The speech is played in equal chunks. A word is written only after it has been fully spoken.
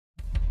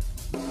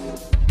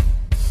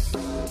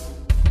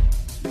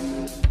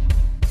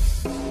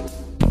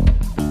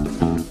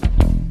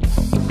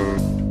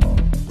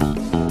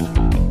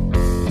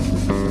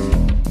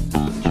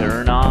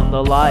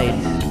the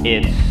lights.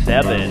 It's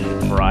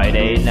 7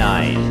 Friday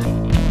night.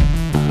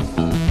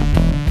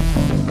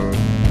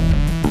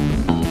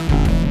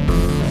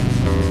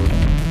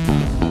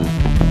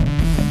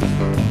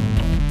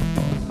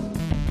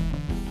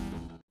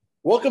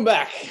 Welcome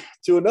back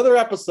to another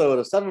episode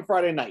of 7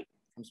 Friday Night.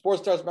 I'm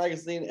Sports Stars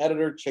Magazine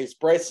editor Chase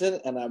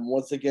Bryson, and I'm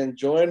once again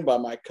joined by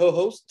my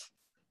co-host,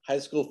 high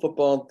school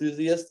football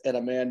enthusiast, and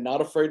a man not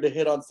afraid to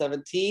hit on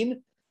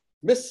 17,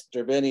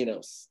 Mr. Ben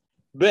Enos.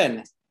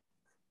 Ben,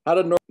 how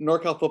did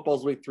NorCal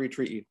Football's Week 3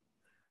 treat you?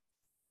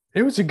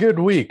 It was a good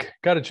week.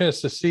 Got a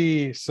chance to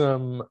see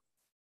some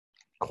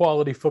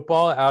quality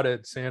football out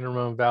at San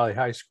Ramon Valley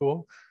High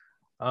School.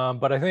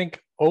 But I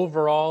think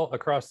overall,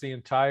 across the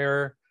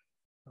entire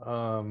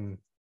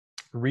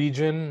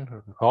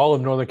region, all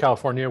of Northern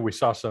California, we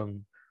saw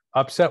some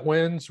upset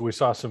wins. We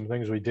saw some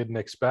things we didn't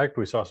expect.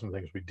 We saw some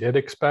things we did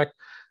expect.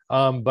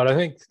 But I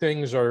think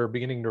things are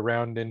beginning to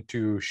round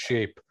into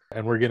shape,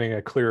 and we're getting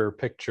a clearer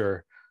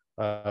picture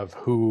of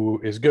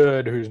who is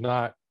good, who's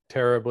not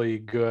terribly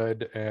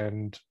good,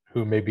 and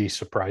who may be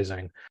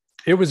surprising.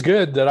 It was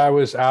good that I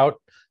was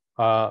out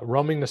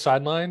roaming the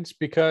sidelines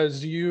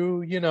because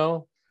you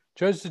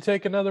chose to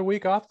take another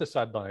week off the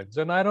sidelines.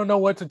 And I don't know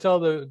what to tell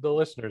the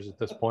listeners at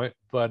this point,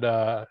 but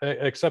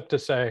except to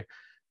say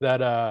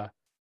that I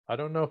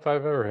don't know if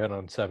I've ever hit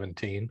on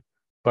 17,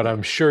 but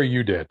I'm sure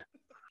you did.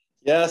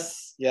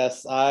 Yes.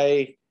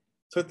 I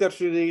took the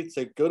opportunity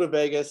to go to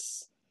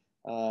Vegas,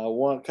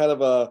 one kind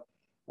of a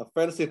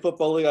fantasy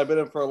football league I've been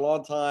in for a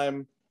long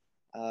time,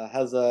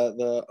 has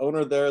the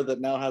owner there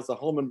that now has a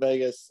home in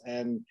Vegas,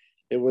 and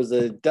it was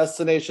a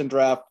destination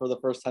draft for the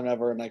first time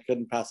ever, and I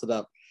couldn't pass it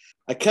up.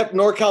 I kept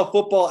NorCal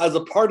football as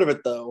a part of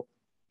it, though,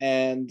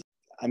 and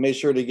I made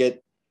sure to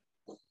get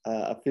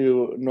a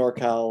few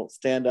NorCal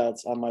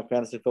standouts on my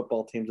fantasy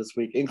football team this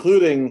week,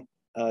 including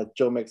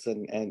Joe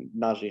Mixon and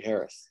Najee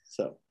Harris.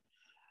 So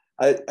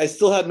I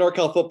still had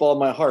NorCal football in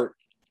my heart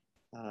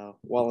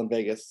while in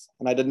Vegas,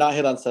 and I did not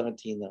hit on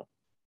 17, though.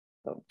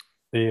 So,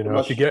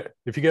 if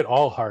you get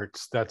all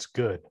hearts, that's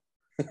good.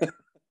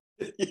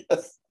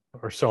 Yes.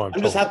 Or so I'm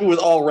told. Just happy with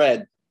all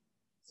red.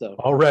 So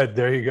all red,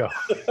 there you go.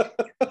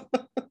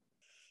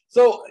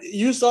 So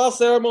you saw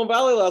San Ramon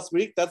Valley last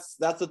week. That's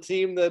a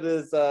team that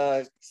is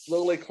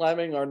slowly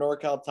climbing our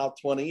NorCal top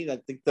 20. I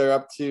think they're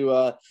up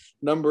to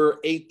number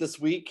 8 this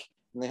week,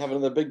 and they have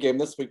another big game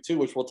this week too,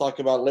 which we'll talk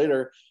about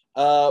later.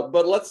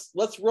 But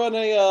let's run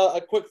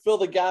a quick fill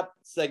the gap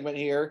segment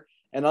here,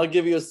 and I'll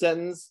give you a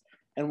sentence,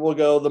 and we'll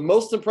go. The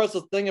most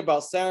impressive thing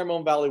about San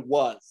Ramon Valley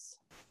was.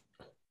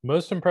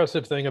 Most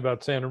impressive thing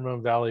about San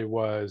Ramon Valley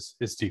was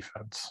its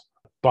defense.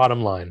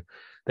 Bottom line,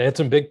 they had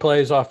some big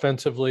plays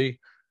offensively,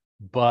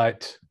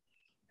 but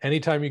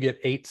anytime you get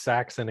 8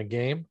 sacks in a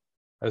game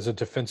as a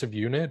defensive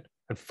unit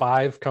and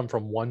 5 come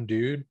from one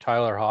dude,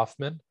 Tyler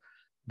Hoffman,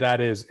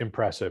 that is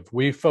impressive.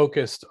 We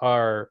focused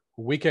our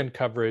weekend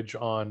coverage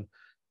on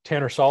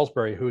Tanner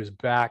Salisbury, who is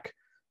back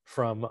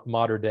from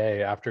Mater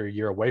Dei after a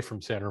year away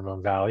from San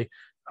Ramon Valley.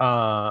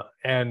 This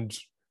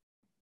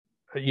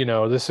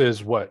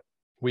is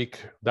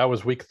that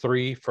was week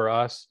 3 for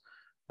us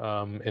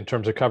in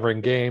terms of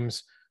covering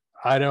games.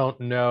 I don't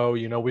know,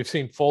 we've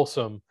seen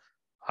Folsom.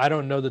 I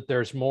don't know that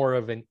there's more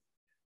of an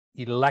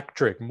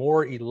electric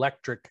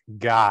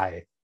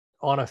guy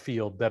on a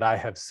field that I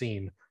have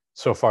seen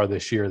so far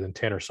this year than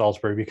Tanner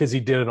Salisbury, because he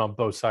did it on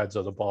both sides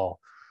of the ball.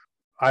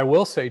 I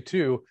will say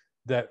too,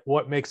 that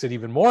what makes it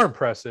even more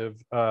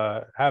impressive,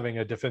 having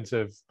a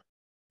defensive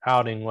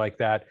outing like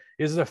that,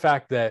 is the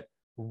fact that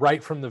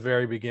right from the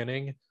very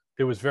beginning,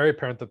 it was very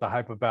apparent that the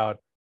hype about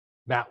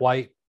Matt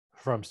White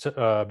from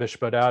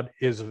Bishop O'Dowd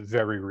is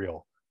very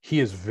real. He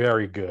is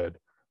very good.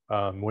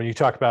 When you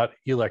talk about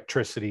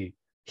electricity,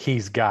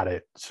 he's got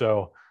it.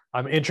 So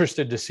I'm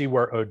interested to see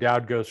where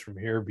O'Dowd goes from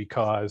here,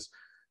 because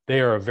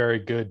they are a very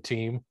good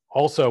team,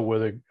 also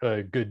with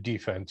a good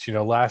defense.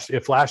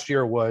 If last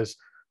year was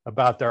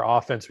about their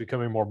offense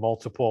becoming more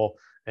multiple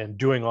and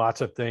doing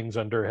lots of things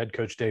under head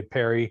coach Dave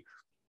Perry,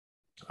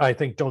 I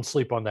think don't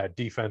sleep on that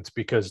defense,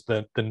 because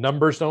the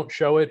numbers don't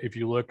show it if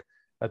you look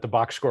at the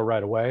box score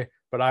right away.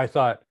 But I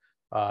thought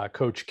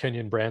Coach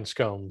Kenyon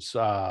Branscome's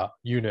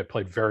unit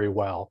played very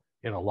well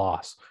in a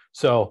loss.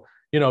 So,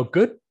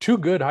 two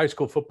good high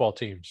school football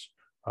teams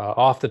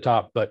off the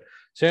top. But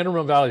San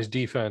Ramon Valley's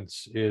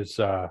defense is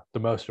the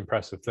most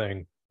impressive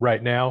thing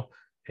right now,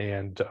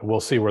 and we'll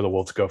see where the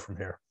Wolves go from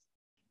here.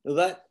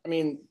 That,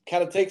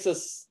 kind of takes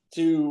us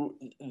to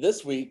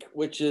this week,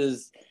 which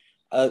is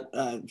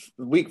a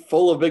week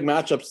full of big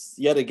matchups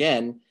yet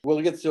again.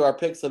 We'll get to our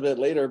picks a bit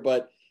later,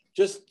 but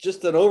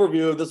just an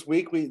overview of this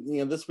week.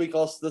 This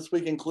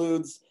week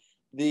includes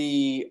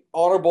the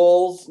Honor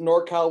Bowls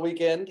NorCal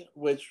weekend,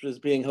 which is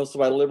being hosted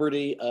by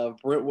Liberty of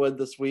Brentwood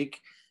this week,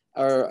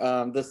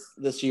 or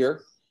this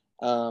year,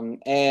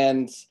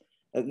 and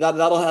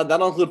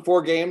that'll include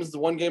 4 games. The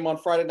one game on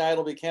Friday night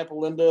will be Campo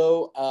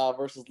Lindo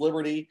versus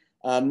Liberty.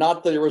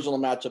 Not the original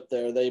matchup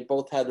there. They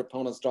both had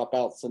opponents drop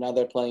out, so now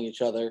they're playing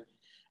each other.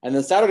 And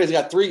then Saturday's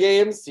got 3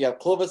 games. You have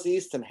Clovis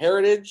East and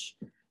Heritage.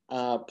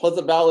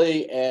 Pleasant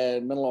Valley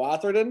and Menlo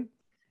Atherton,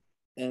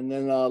 and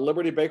then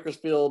Liberty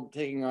Bakersfield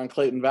taking on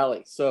Clayton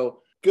Valley.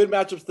 So good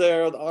matchups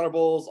there. The Honor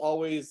Bowl is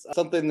always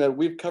something that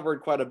we've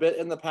covered quite a bit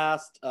in the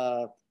past,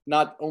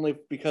 not only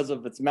because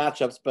of its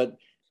matchups, but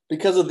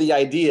because of the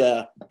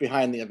idea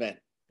behind the event.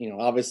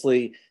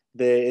 Obviously,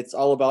 it's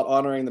all about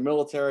honoring the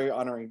military,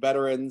 honoring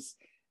veterans,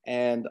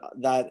 and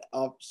that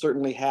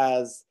certainly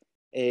has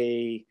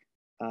a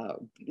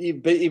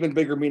even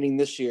bigger meaning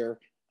this year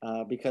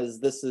because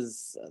this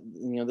is,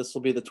 this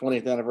will be the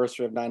 20th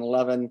anniversary of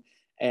 9/11,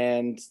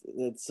 and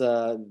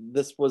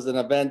this was an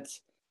event.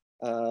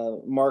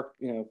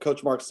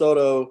 Coach Mark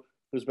Soto,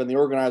 who's been the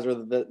organizer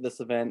of this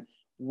event,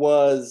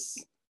 was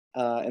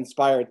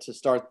inspired to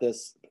start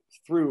this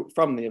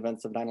from the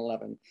events of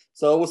 9/11.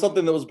 So it was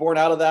something that was born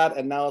out of that,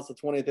 and now it's the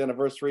 20th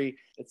anniversary.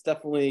 It's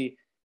definitely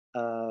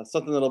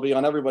something that'll be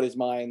on everybody's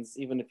minds,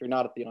 even if you're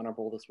not at the Honor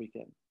Bowl this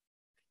weekend.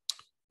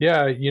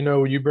 Yeah,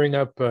 you bring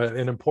up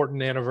an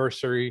important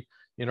anniversary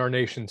in our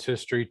nation's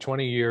history,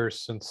 20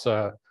 years since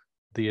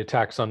the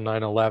attacks on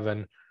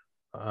 9/11.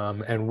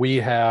 And we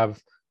have,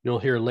 you'll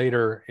hear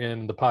later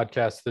in the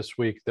podcast this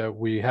week, that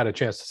we had a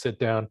chance to sit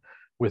down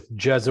with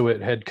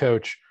Jesuit head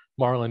coach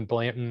Marlon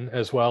Blanton,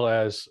 as well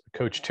as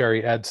Coach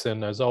Terry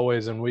Edson, as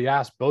always. And we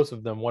asked both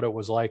of them what it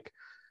was like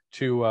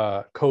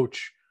to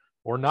coach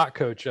or not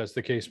coach, as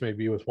the case may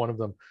be, with one of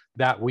them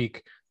that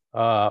week.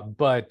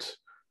 But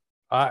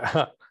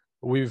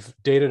we've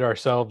dated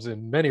ourselves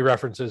in many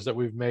references that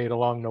we've made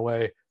along the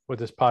way with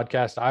this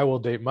podcast. I will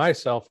date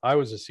myself. I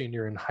was a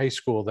senior in high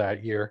school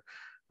that year,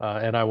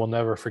 and I will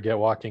never forget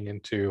walking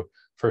into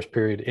first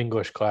period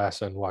English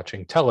class and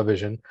watching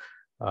television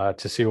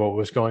to see what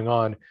was going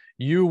on.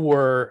 You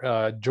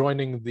were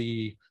joining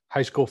the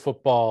high school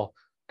football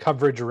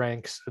coverage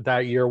ranks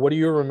that year. What do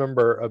you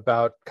remember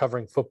about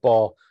covering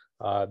football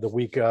the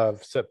week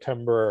of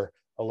September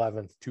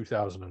 11th,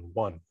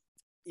 2001?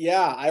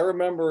 Yeah, I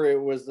remember it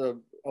was a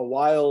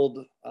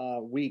wild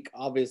week,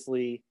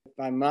 obviously. If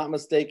I'm not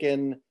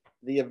mistaken,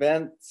 the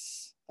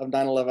events of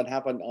 9/11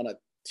 happened on a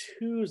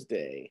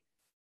Tuesday.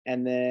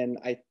 And then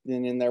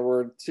there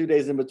were 2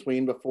 days in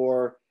between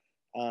before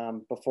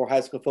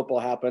high school football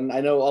happened. I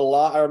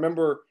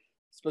remember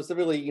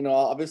specifically,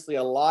 obviously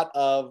a lot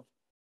of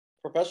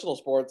professional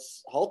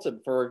sports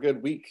halted for a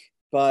good week,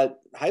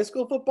 but high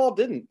school football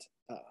didn't.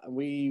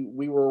 We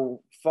were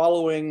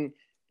following,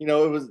 it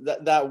was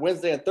that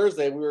Wednesday and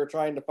Thursday, we were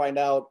trying to find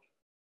out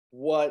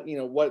what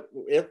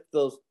if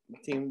those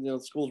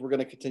teams, schools were going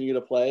to continue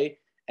to play.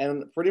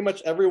 And pretty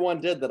much everyone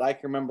did that I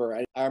can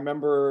remember. I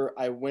remember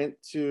I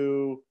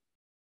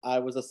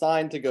was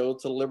assigned to go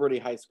to Liberty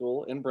High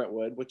School in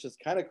Brentwood, which is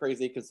kind of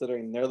crazy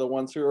considering they're the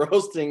ones who are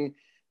hosting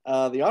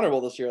the Honor Bowl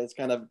this year. That's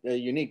kind of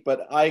unique.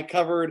 But I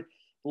covered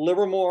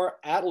Livermore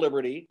at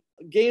Liberty.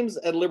 Games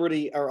at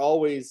Liberty are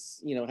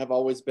always, have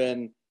always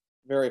been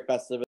very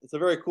festive. It's a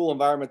very cool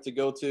environment to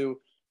go to.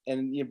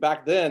 And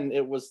back then,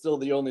 it was still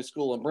the only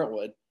school in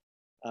Brentwood,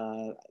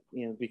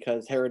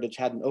 because Heritage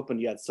hadn't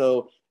opened yet.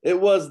 So it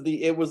was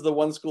the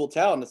one school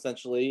town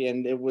essentially,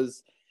 and it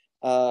was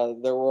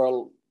there were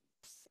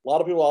a lot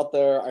of people out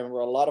there. I remember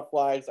a lot of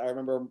flags. I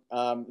remember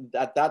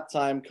at that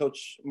time,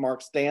 Coach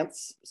Mark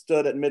Stantz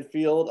stood at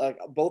midfield.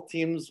 Both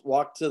teams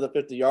walked to the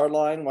 50-yard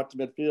line, walked to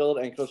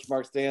midfield, and Coach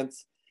Mark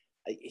Stantz,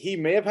 he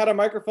may have had a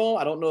microphone.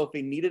 I don't know if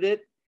he needed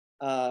it.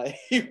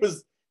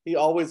 He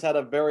always had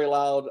a very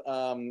loud,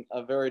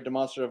 a very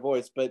demonstrative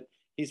voice, but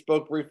he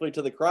spoke briefly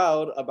to the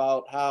crowd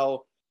about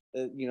how,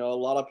 a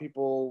lot of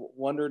people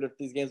wondered if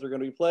these games were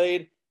going to be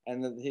played,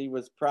 and that he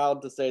was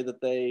proud to say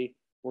that they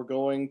were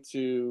going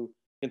to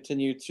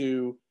continue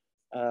to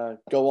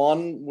go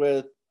on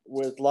with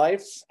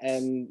life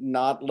and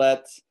not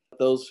let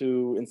those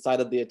who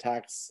incited the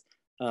attacks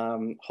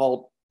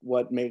halt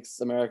what makes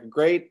America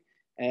great.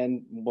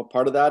 And what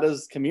part of that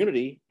is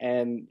community,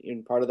 and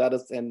part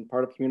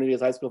of community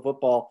is high school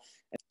football.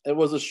 It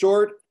was a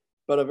short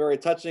but a very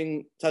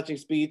touching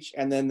speech.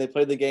 And then they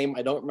played the game.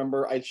 I don't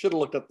remember. I should have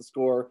looked up the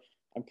score.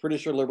 I'm pretty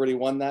sure Liberty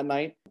won that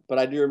night, but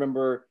I do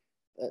remember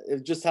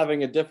just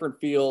having a different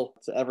feel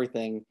to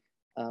everything.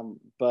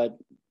 But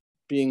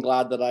being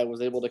glad that I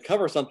was able to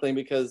cover something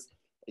because,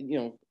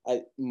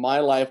 my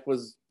life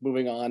was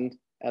moving on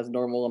as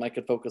normal and I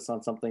could focus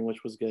on something,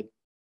 which was good.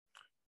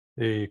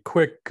 A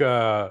quick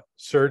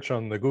search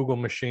on the Google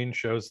machine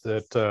shows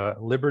that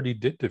Liberty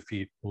did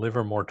defeat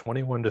Livermore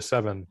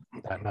 21-7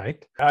 that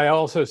night. I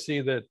also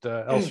see that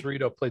El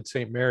Cerrito played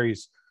St.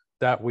 Mary's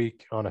that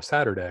week on a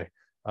Saturday.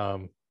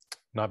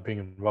 Not being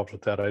involved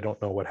with that, I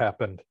don't know what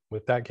happened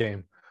with that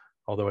game,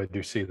 although I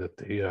do see that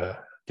the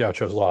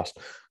Gauchos lost.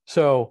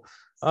 So,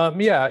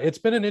 it's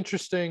been an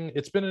interesting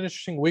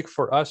week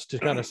for us to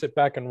kind of sit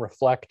back and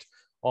reflect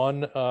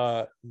on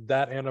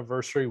that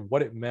anniversary,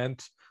 what it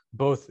meant,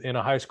 both in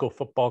a high school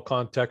football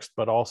context,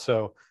 but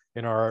also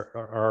in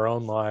our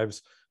own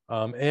lives,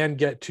 and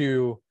get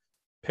to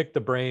pick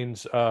the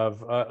brains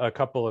of a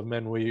couple of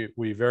men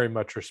we very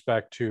much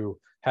respect who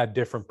had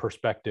different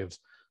perspectives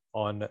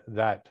on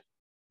that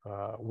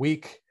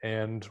week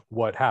and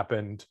what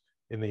happened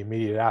in the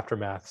immediate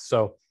aftermath.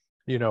 So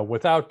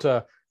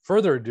without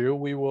further ado,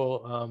 we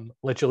will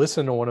let you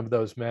listen to one of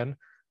those men.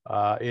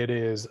 It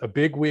is a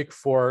big week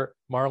for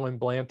Marlon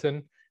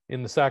Blanton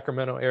in the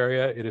Sacramento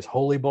area. It is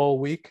Holy Bowl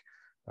week.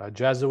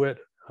 Jesuit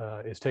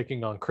is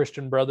taking on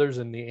Christian Brothers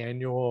in the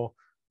annual.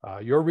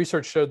 Your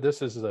research showed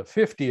this is the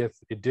 50th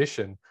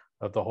edition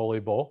of the Holy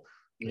Bowl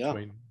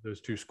between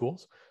those two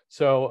schools.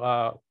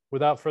 So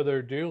without further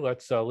ado,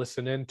 let's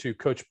listen in to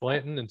Coach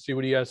Blanton and see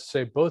what he has to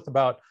say both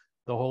about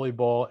the Holy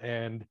Bowl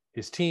and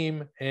his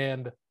team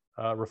and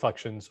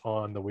reflections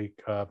on the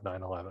week of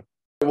 9/11.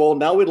 Well,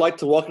 now we'd like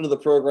to welcome to the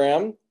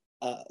program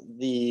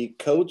the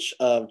coach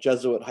of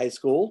Jesuit High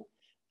School,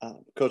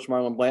 Coach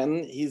Marlon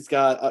Blanton. He's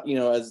got,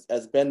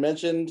 as Ben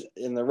mentioned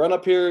in the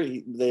run-up here,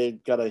 they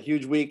got a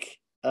huge week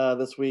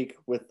this week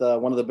with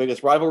one of the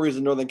biggest rivalries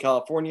in Northern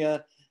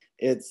California.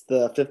 It's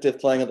the 50th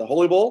playing of the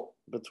Holy Bowl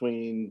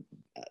between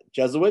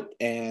Jesuit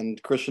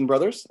and Christian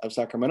Brothers of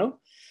Sacramento.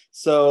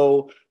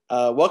 So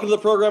welcome to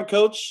the program,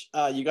 Coach.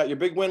 You got your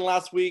big win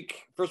last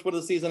week, first win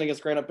of the season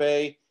against Granite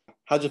Bay.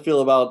 How'd you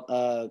feel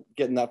about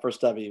getting that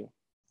first W?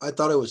 I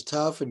thought it was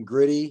tough and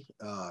gritty.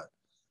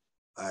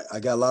 I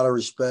got a lot of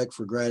respect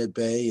for Granite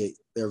Bay.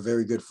 They're a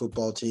very good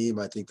football team.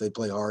 I think they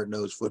play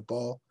hard-nosed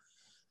football.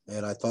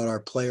 And I thought our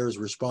players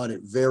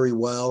responded very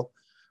well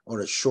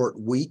on a short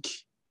week.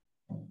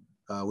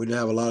 We didn't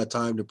have a lot of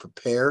time to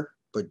prepare,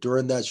 but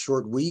during that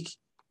short week,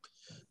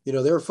 they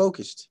were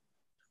focused.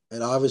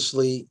 And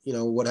obviously,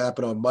 what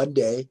happened on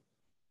Monday,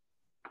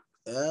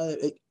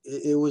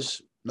 it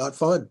was not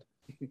fun.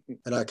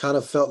 And I kind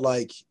of felt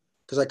like,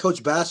 because I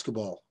coached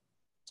basketball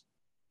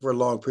for a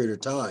long period of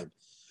time,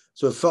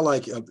 so it felt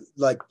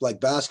like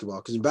basketball.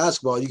 Because in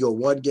basketball, you go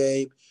one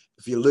game.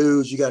 If you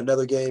lose, you got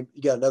another game.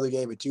 You got another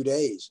game in 2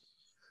 days.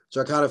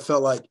 So I kind of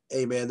felt like,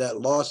 hey, man, that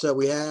loss that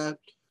we had,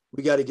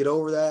 we got to get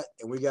over that,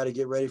 and we got to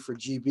get ready for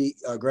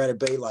Granite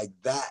Bay like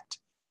that.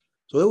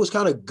 So it was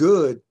kind of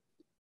good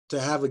to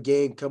have a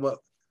game come up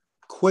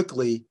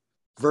quickly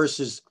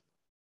versus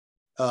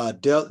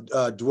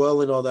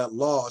dwelling on that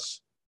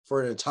loss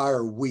for an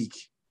entire week.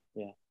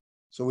 Yeah.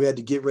 So we had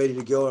to get ready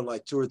to go in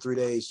like 2 or 3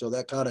 days. So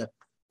that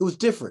it was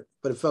different,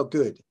 but it felt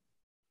good.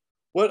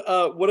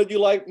 What did you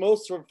like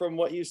most from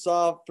what you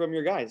saw from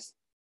your guys?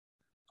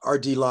 Our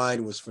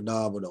D-line was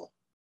phenomenal.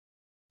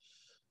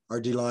 Our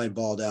D-line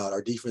balled out.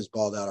 Our defense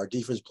balled out. Our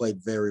defense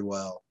played very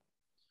well.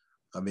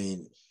 I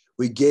mean,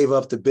 we gave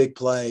up the big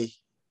play,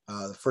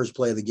 the first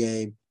play of the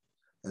game.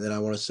 And then I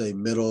want to say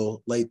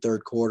late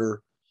third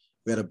quarter,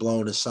 we had a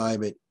blown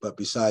assignment. But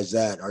besides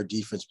that, our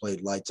defense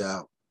played lights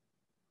out.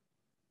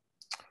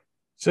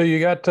 So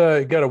you got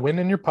a win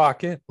in your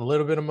pocket, a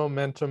little bit of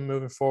momentum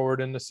moving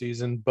forward in the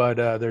season, but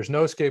there's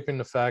no escaping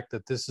the fact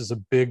that this is a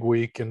big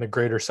week in the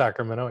greater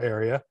Sacramento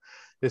area.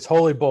 It's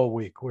Holy Bowl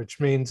week, which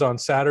means on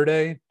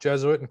Saturday,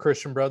 Jesuit and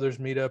Christian Brothers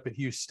meet up at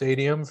Hughes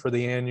Stadium for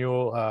the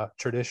annual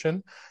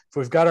tradition. If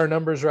we've got our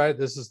numbers right,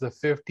 this is the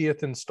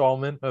 50th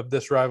installment of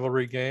this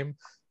rivalry game.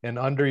 And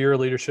under your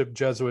leadership,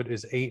 Jesuit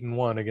is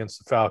 8-1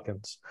 against the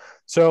Falcons.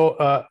 So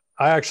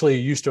I actually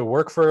used to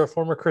work for a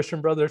former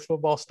Christian Brothers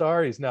football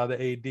star. He's now the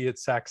AD at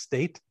Sac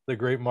State, the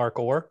great Mark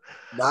Orr.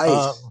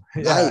 Nice.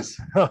 Nice.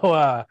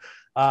 So,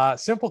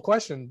 simple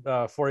question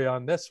for you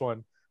on this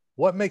one.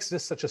 What makes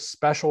this such a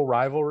special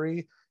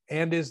rivalry?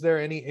 And is there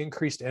any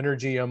increased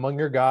energy among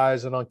your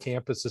guys and on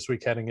campus this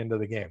week heading into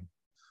the game?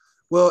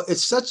 Well,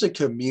 it's such a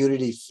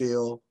community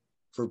feel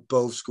for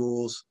both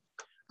schools.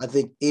 I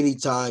think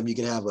anytime you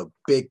can have a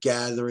big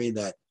gathering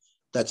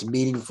that's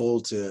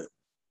meaningful to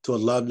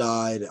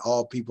alumni and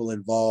all people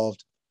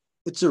involved,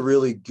 it's a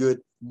really good,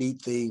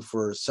 neat thing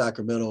for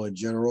Sacramento in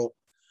general.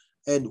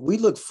 And we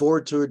look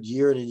forward to it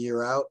year in and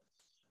year out.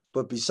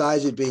 But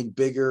besides it being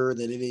bigger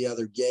than any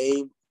other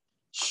game,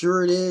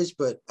 sure it is,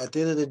 but at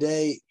the end of the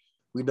day,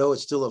 we know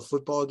it's still a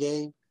football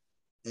game,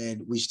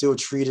 and we still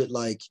treat it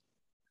like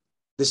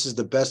this is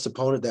the best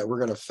opponent that we're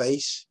going to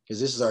face because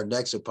this is our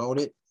next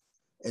opponent.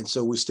 And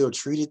so we still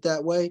treat it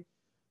that way.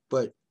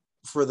 But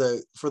for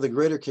the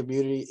greater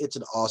community, it's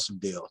an awesome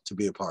deal to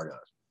be a part of.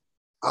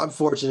 I'm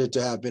fortunate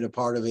to have been a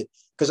part of it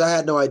because I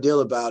had no idea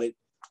about it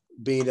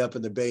being up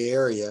in the Bay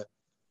Area.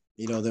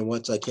 Then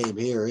once I came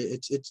here,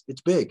 it's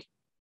big.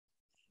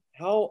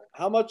 How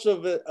much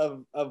of it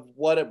of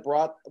what it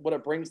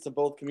brings to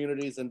both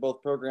communities and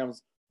both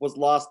programs was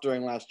lost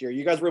during last year?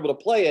 You guys were able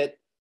to play it,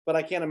 but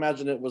I can't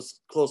imagine it was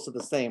close to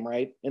the same,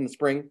 right? In the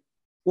spring.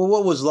 Well,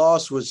 what was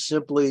lost was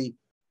simply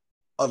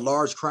a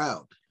large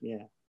crowd.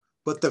 Yeah.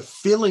 But the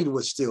feeling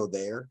was still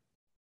there.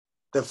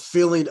 The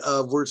feeling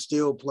of we're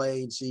still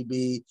playing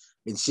CB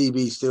and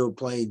CB still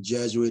playing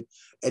Jesuit,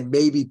 and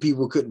maybe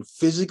people couldn't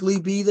physically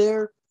be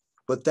there,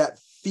 but that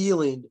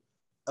feeling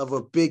of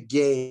a big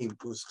game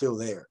was still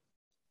there.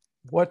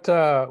 What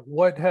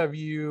have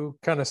you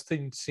kind of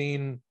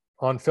seen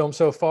on film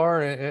so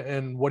far,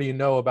 and what do you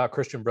know about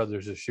Christian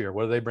Brothers this year?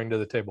 What do they bring to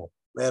the table?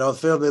 Man, on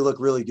film, they look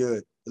really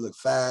good. They look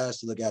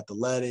fast. They look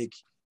athletic.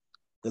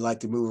 They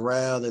like to move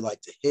around. They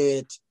like to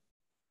hit.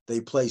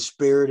 They play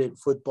spirited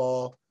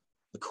football.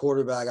 The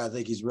quarterback, I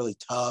think he's really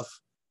tough.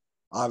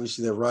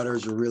 Obviously, their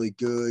runners are really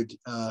good.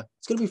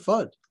 It's going to be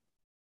fun.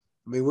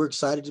 I mean, we're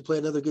excited to play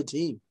another good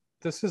team.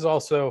 This is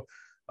also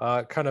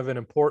kind of an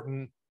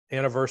important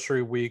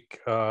anniversary week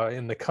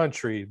in the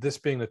country, this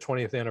being the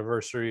 20th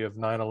anniversary of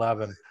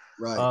 9/11.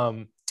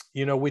 Right.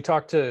 We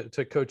talked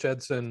to Coach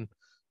Edson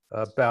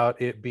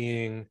about it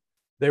being,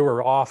 they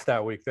were off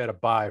that week. They had a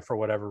bye for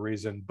whatever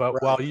reason. But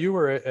Right. while you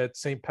were at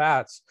St.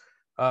 Pat's,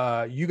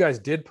 you guys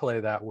did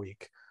play that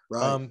week.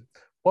 Right.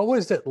 What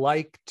was it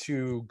like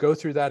to go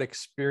through that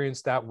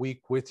experience that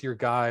week with your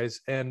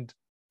guys and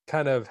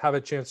kind of have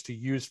a chance to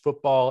use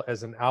football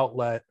as an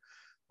outlet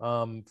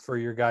for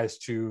your guys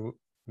to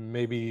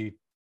maybe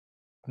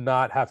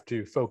not have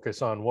to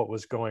focus on what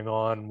was going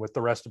on with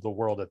the rest of the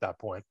world at that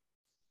point?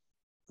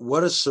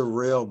 What a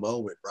surreal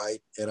moment,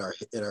 right? In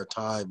our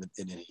time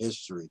and in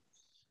history.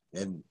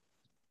 And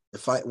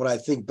when I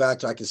think back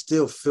to, I can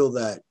still feel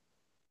that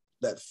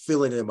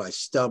feeling in my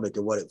stomach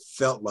and what it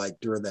felt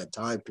like during that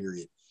time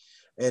period.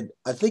 And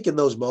I think in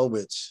those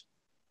moments,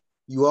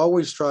 you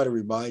always try to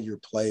remind your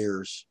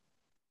players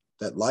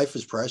that life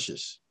is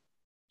precious.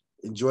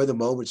 Enjoy the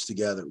moments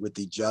together with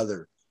each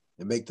other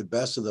and make the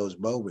best of those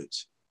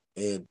moments.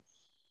 And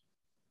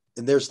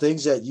there's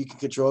things that you can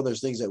control, and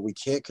there's things that we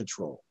can't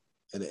control.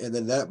 And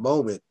in that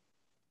moment,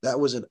 that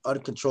was an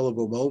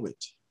uncontrollable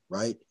moment,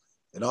 right?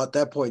 And at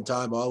that point in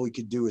time, all we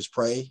could do is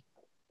pray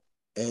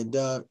and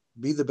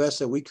be the best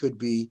that we could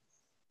be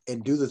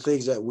and do the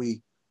things that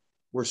we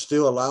were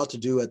still allowed to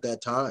do at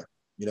that time,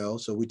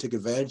 so we took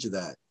advantage of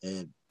that.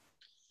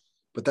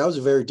 But that was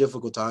a very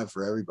difficult time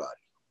for everybody.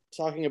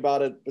 Talking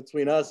about it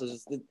between us is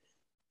just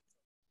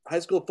high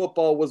school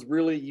football was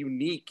really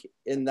unique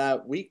in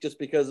that week, just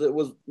because it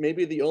was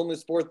maybe the only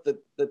sport that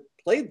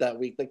played that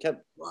week that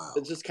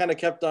it just kind of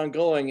kept on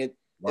going. It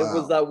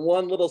was that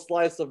one little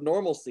slice of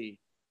normalcy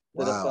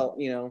that it felt,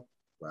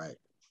 Right.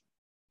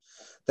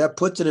 That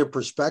puts it in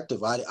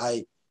perspective.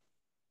 I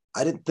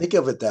didn't think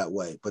of it that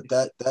way, but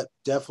that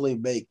definitely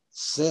makes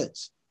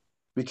sense,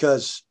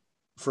 because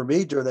for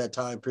me during that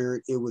time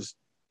period, it was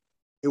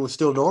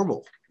still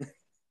normal.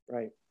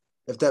 Right.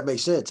 If that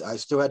makes sense. I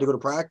still had to go to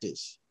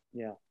practice.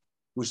 Yeah.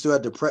 We still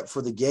had to prep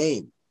for the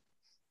game,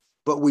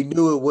 but we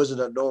knew it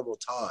wasn't a normal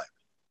time.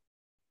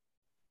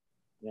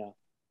 Yeah.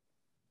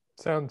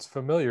 Sounds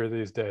familiar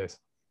these days.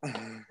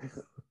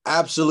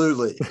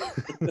 Absolutely.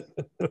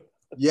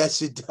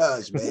 Yes, it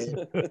does,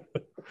 man.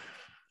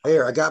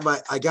 Here, I got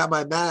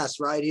my mask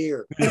right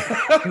here.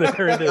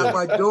 There it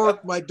is.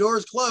 My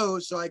door's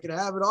closed, so I can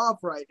have it off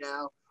right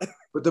now.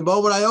 But the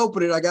moment I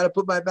open it, I got to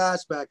put my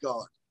mask back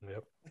on.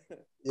 Yep.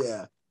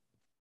 Yeah.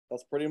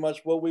 That's pretty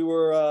much what we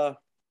were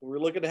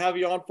looking to have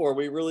you on for.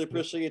 We really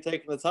appreciate you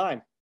taking the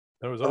time.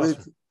 That was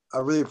awesome. I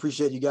really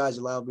appreciate you guys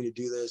allowing me to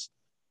do this.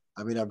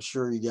 I mean, I'm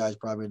sure you guys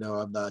probably know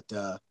I'm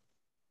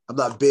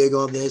not big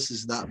on this.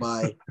 It's not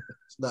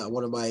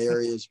one of my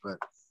areas, but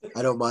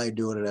I don't mind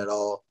doing it at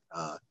all.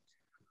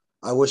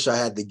 I wish I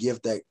had the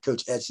gift that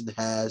Coach Edson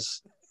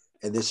has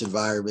in this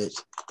environment.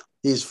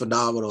 He's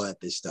phenomenal at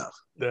this stuff.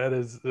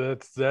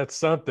 That's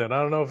something.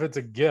 I don't know if it's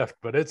a gift,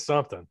 but it's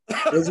something.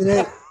 Isn't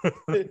it?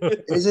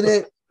 Isn't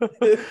it?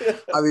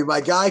 I mean,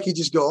 my guy could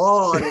just go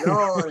on and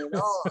on and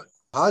on.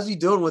 How's he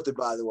doing with it,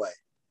 by the way?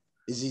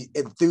 Is he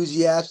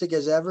enthusiastic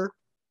as ever?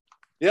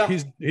 Yeah.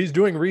 He's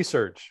doing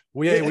research.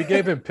 We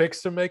gave him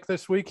picks to make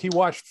this week. He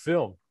watched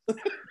film.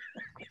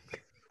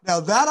 Now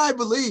that I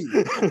believe.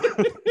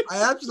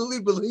 I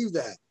absolutely believe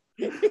that.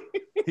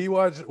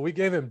 We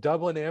gave him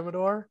Dublin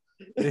Amador.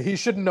 He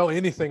shouldn't know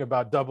anything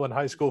about Dublin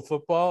high school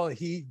football.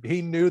 He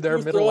knew their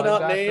middle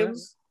linebacker.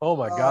 Oh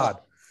my God.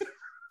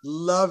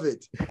 Love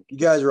it. You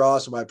guys are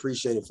awesome. I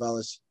appreciate it,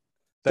 fellas.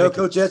 Tell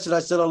Coach Edson I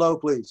said hello,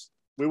 please.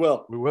 We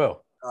will.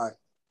 All right.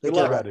 Good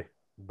luck. Ready.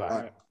 Bye. All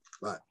right.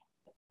 Bye.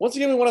 Once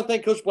again, we want to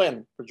thank Coach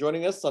Blanton for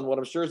joining us on what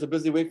I'm sure is a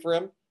busy week for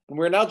him. And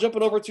we're now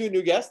jumping over to a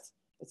new guest.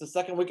 It's the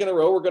second week in a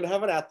row we're going to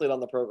have an athlete on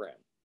the program.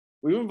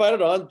 We've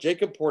invited on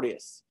Jacob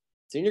Porteous,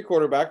 senior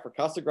quarterback for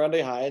Casa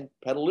Grande High in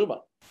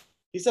Petaluma.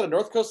 He set a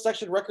North Coast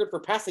section record for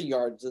passing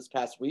yards this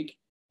past week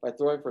by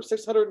throwing for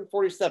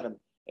 647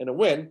 in a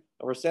win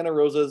over Santa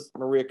Rosa's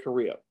Maria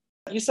Carrillo.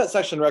 You set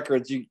section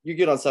records, you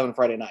get on 7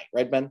 Friday night,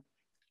 right, Ben?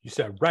 You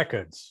said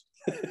records.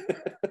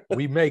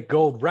 We make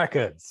gold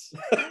records.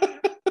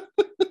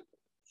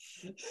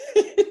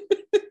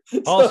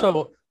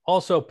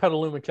 Also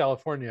Petaluma,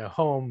 California,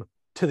 home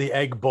to the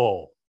Egg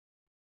Bowl.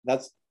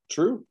 That's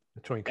true.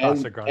 Between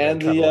Casa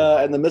Grande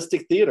and the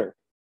Mystic Theater.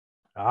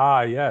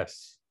 Ah,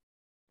 yes.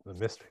 The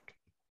Mystic.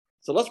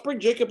 So let's bring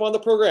Jacob on the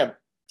program,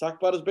 talk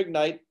about his big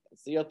night, and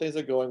see how things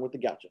are going with the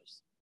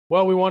Gauchos.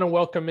 Well, we want to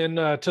welcome in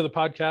to the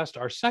podcast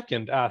our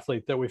second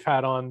athlete that we've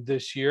had on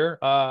this year,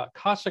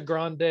 Casa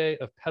Grande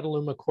of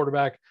Petaluma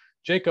quarterback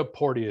Jacob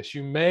Porteous.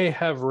 You may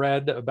have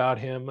read about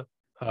him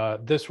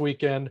this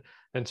weekend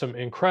and some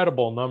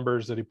incredible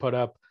numbers that he put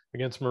up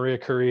against Maria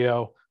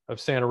Carrillo of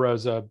Santa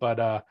Rosa.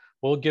 But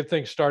we'll get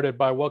things started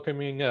by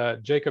welcoming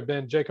Jacob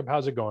in. Jacob,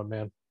 how's it going,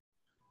 man?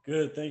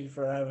 Good. Thank you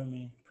for having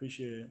me.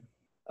 Appreciate it.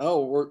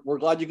 Oh, we're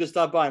glad you could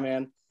stop by,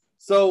 man.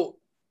 So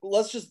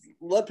let's just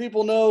let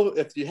people know,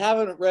 if you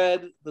haven't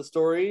read the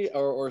story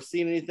or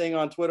seen anything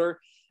on Twitter,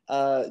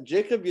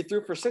 Jacob, you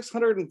threw for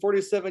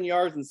 647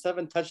 yards and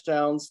 7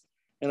 touchdowns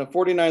in a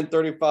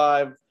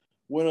 49-35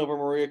 win over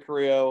Maria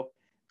Carrillo.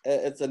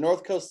 It's a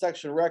North Coast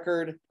section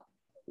record.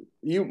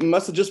 You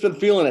must have just been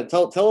feeling it.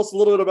 Tell us a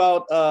little bit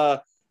about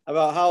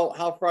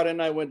how Friday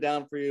night went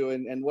down for you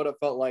and what it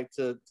felt like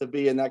to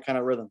be in that kind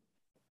of rhythm.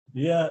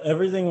 Yeah,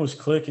 everything was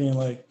clicking.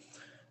 Like,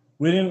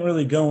 we didn't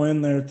really go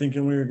in there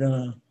thinking we were going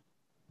to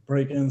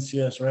break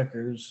NCS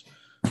records.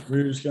 We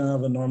were just going to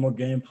have a normal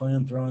game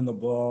plan, throwing the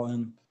ball,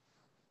 and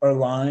our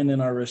line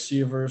and our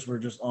receivers were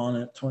just on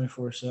it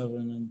 24/7.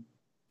 And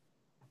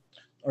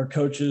our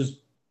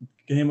coaches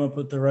came up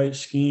with the right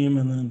scheme,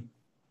 and then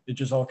it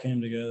just all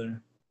came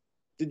together.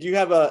 Did you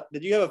have a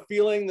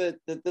feeling that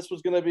this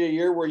was going to be a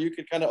year where you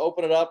could kind of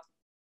open it up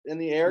in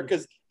the air?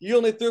 Because you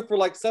only threw for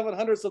like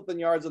 700 something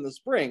yards in the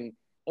spring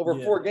over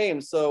 4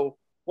 games. So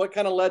what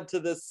kind of led to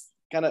this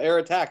kind of air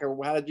attack, or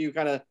how did you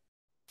kind of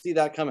see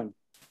that coming?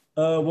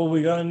 Well,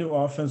 we got a new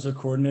offensive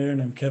coordinator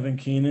named Kevin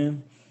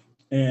Keenan,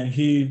 and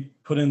he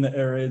put in the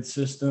air raid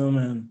system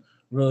and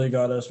really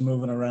got us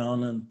moving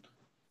around and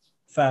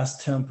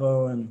fast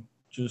tempo and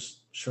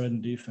just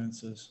shredding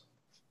defenses.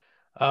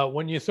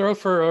 When you throw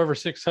for over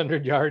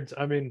 600 yards,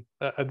 I mean,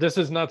 this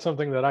is not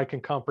something that I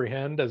can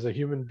comprehend as a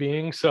human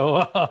being.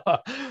 So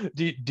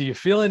do you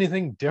feel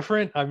anything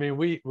different? I mean,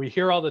 we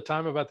hear all the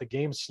time about the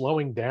game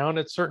slowing down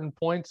at certain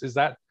points.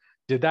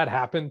 Did that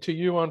happen to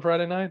you on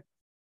Friday night?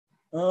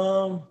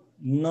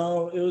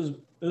 No, it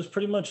was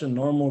pretty much a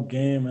normal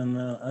game. And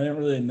I didn't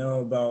really know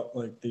about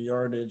like the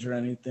yardage or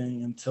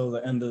anything until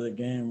the end of the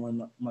game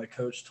when my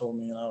coach told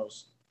me, and I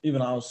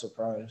was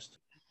surprised.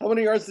 How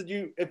many yards did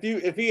you,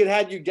 if he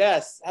had you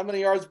guess, how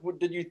many yards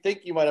did you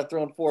think you might have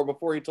thrown for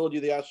before he told you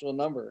the actual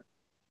number?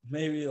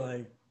 Maybe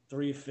like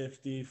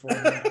 350,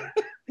 400.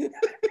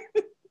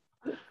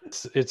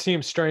 It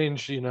seems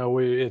strange, you know.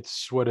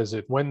 It's what is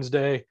it,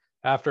 Wednesday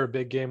after a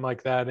big game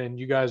like that, and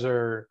you guys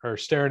are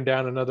staring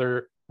down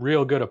another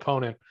real good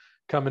opponent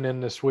coming in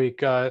this week.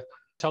 Tell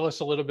us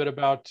a little bit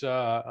about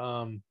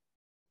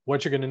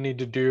what you're going to need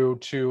to do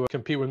to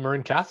compete with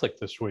Marin Catholic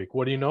this week.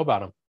 What do you know about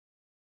them?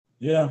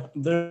 Yeah,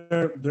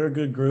 they're a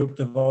good group.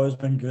 They've always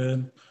been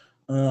good.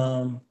 I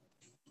know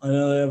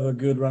they have a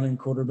good running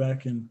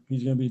quarterback, and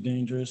he's going to be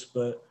dangerous,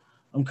 but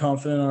I'm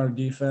confident in our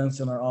defense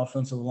and our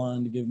offensive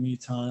line to give me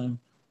time,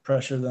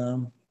 pressure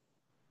them,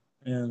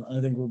 and I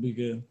think we'll be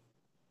good.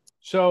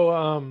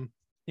 So,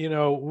 you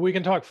know, we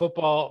can talk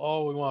football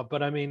all we want,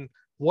 but I mean,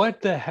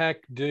 what the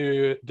heck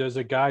does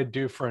a guy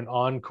do for an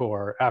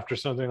encore after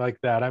something like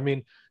that? I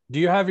mean, do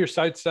you have your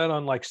sights set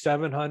on like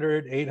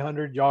 700,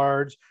 800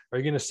 yards? Are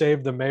you going to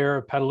save the mayor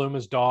of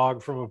Petaluma's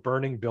dog from a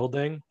burning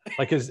building?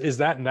 Like, is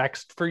that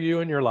next for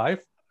you in your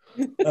life?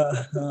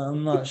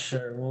 I'm not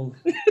sure. We'll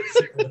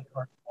see with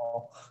the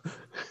ball.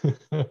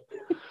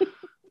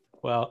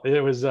 Well,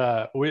 it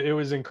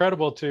was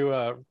incredible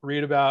to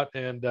read about,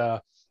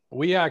 and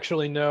we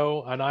actually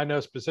know, and I know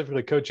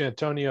specifically Coach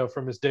Antonio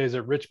from his days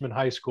at Richmond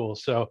High School.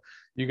 So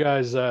you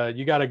guys,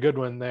 you got a good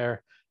one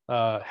there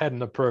heading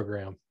the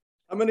program.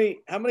 How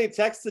many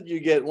texts did you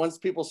get once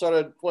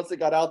it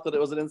got out that it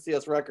was an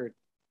NCS record?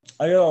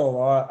 I got a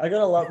lot. I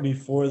got a lot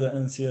before the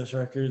NCS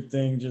record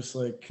thing, just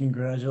like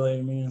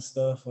congratulating me and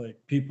stuff. Like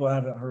people I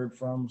haven't heard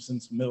from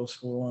since middle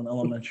school and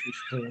elementary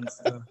school and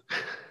stuff.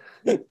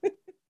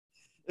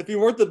 If you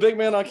weren't the big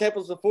man on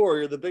campus before,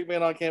 you're the big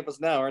man on campus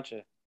now, aren't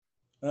you?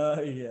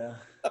 Yeah.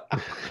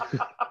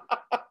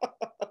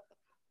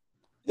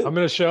 I'm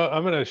gonna show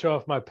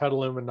off my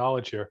Petaluma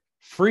knowledge here.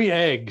 Free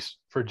eggs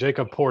for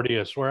Jacob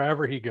Porteous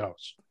wherever he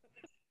goes.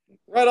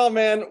 Right on,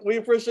 man. We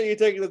appreciate you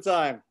taking the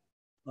time.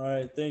 All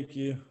right. Thank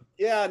you.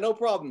 Yeah, no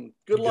problem.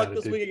 Good luck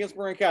this week against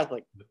Marin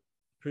Catholic.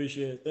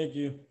 Appreciate it. Thank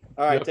you.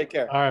 All right. Take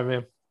care. All right,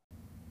 man.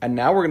 And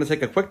now we're going to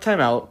take a quick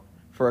timeout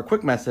for a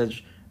quick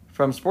message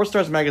from Sports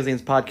Stars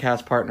Magazine's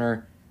podcast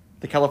partner,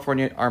 the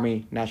California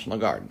Army National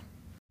Guard.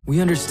 We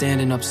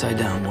understand an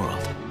upside-down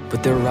world,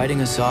 but they're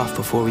writing us off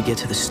before we get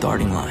to the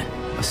starting line.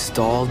 A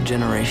stalled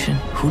generation?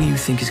 Who do you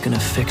think is going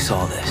to fix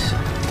all this?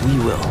 We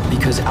will,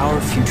 because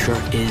our future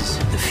is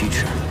the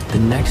future. The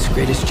next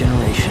greatest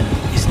generation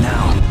is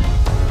now.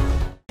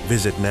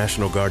 Visit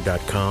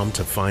NationalGuard.com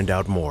to find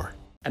out more.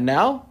 And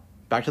now,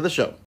 back to the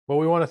show. Well,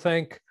 we want to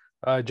thank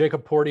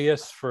Jacob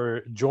Porteous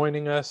for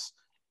joining us.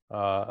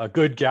 A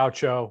good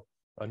gaucho,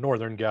 a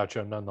northern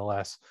gaucho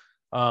nonetheless.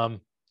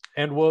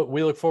 And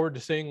we look forward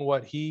to seeing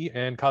what he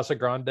and Casa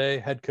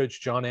Grande head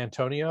coach John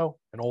Antonio,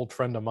 an old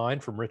friend of mine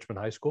from Richmond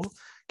High School,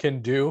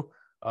 can do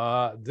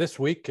this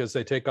week as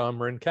they take on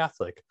Marin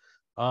Catholic.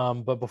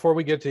 But before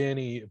we get to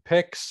any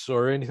picks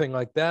or anything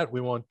like that,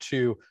 we want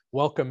to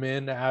welcome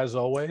in, as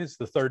always,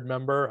 the third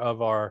member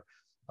of our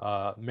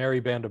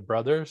Merry Band of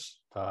Brothers,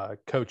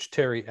 Coach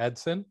Terry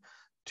Edson,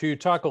 to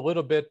talk a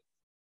little bit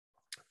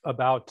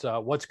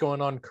about what's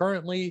going on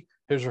currently,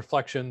 his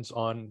reflections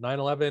on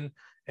 9/11,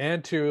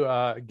 and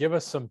to give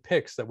us some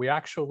picks that we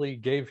actually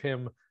gave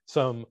him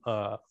some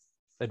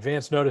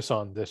advance notice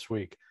on this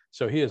week.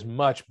 So he is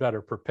much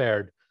better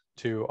prepared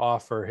to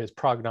offer his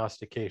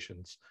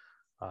prognostications.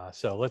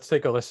 So let's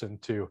take a listen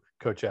to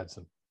Coach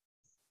Edson.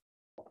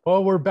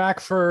 Well, we're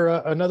back for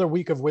another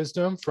week of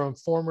wisdom from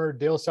former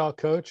De La Salle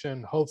coach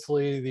and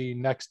hopefully the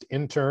next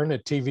intern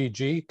at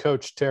TVG,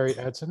 Coach Terry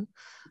Edson.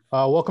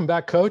 Welcome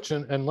back, Coach,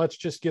 and let's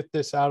just get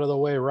this out of the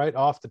way right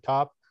off the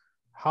top.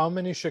 How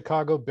many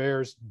Chicago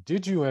Bears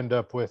did you end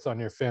up with on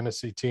your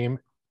fantasy team,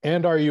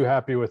 and are you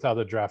happy with how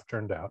the draft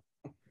turned out?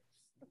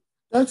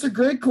 That's a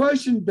great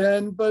question,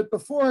 Ben. But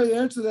before I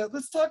answer that,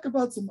 let's talk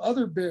about some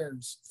other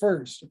Bears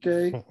first,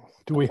 okay?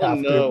 Do we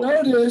have to?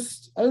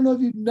 Noticed, I don't know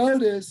if you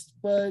noticed,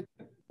 but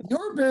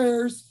your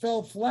Bears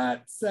fell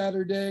flat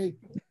Saturday.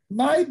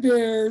 My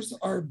Bears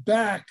are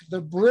back.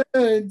 The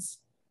Bruins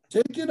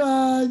taking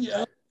on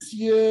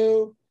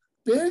LSU.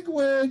 Big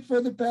win for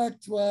the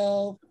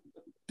Pac-12.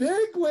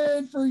 Big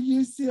win for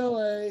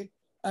UCLA.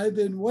 I've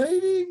been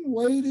waiting.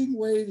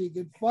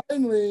 And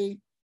finally,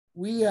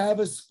 we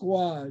have a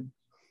squad.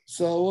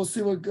 So we'll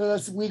see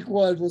that's week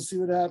one. We'll see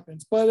what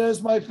happens. But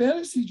as my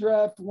fantasy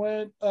draft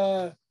went, we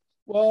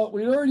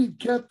already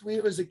kept,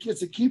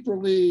 it's a keeper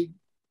league.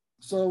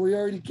 So we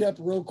already kept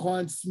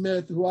Roquan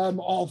Smith, who I'm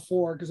all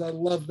for because I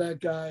love that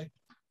guy.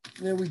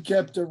 And then we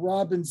kept Allen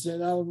Robinson,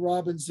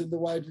 the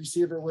wide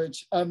receiver,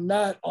 which I'm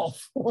not all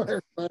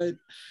for, but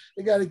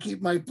I got to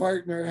keep my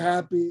partner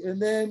happy. And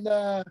then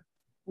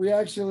we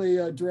actually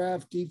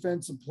draft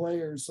defensive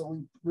players.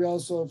 So we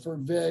also, for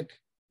Vic,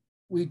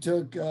 we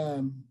took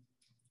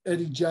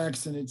Eddie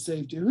Jackson at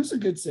safety, who's a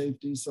good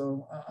safety.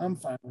 So I'm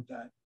fine with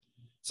that.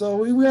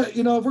 So if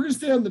we're going to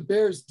stay on the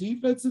Bears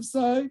defensive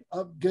side,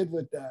 I'm good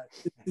with that.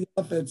 It's the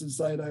offensive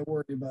side I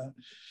worry about.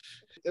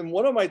 In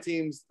one of my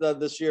teams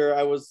this year,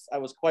 I was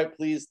quite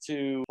pleased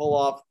to pull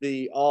off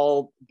the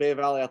all Bay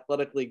Valley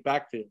Athletic League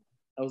backfield.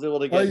 I was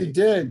able to get. Oh, you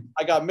did.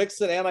 I got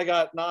Mixon and I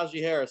got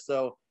Najee Harris.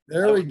 So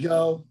there we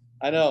go.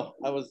 I know.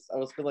 I was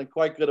feeling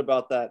quite good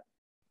about that.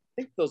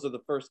 I think those are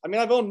the first. I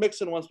mean, I've owned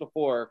Mixon once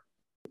before.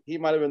 He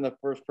might have been the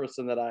first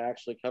person that I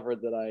actually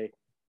covered that I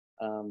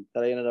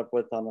ended up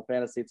with on the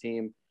fantasy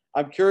team.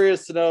 I'm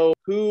curious to know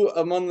who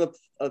among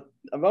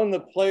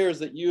the players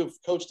that you have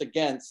coached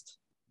against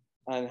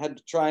and had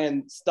to try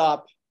and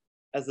stop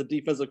as the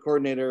defensive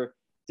coordinator,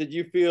 did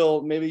you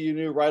feel maybe you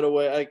knew right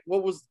away? Like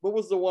what was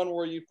the one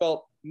where you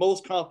felt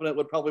most confident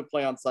would probably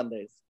play on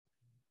Sundays?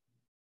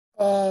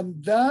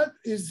 That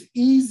is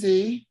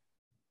easy.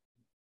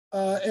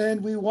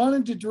 And we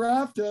wanted to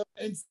draft him,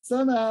 and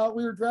somehow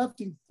we were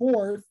drafting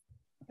fourth,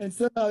 and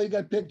somehow he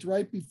got picked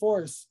right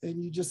before us.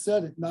 And you just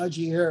said it,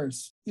 Najee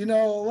Harris. A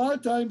lot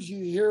of times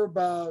you hear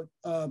about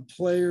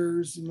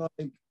players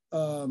and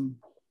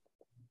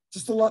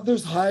just a lot.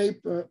 There's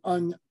hype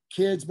on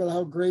kids about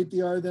how great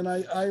they are. Then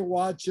I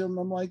watch him.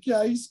 I'm like,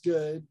 yeah, he's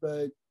good,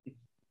 but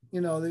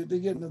they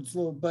get in a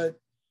little. But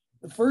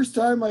the first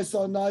time I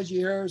saw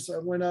Najee Harris, I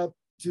went up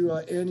to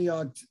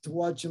Antioch to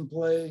watch him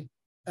play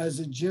as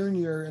a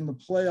junior in the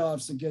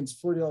playoffs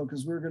against Foothill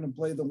because we were going to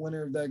play the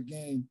winner of that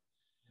game.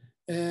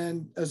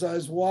 And as I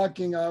was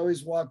walking, I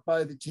always walk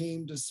by the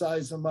team to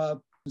size them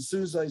up. As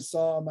soon as I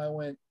saw him, I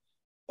went,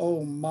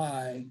 oh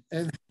my.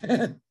 And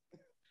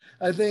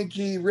I think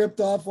he ripped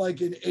off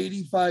like an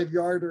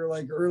 85-yarder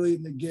like early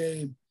in the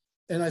game.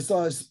 And I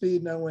saw his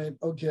speed and I went,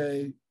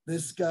 okay,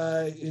 this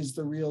guy is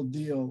the real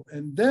deal.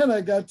 And then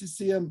I got to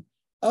see him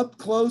up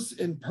close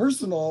and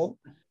personal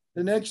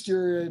the next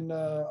year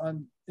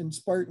in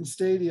Spartan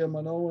Stadium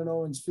on Owen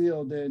Owens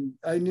Field, and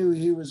I knew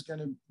he was going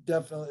to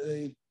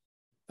definitely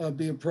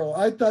be a pro.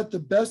 I thought the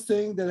best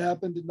thing that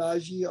happened to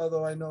Najee,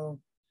 although I know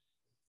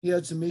he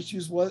had some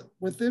issues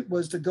with it,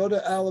 was to go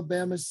to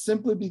Alabama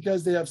simply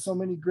because they have so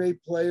many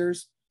great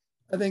players.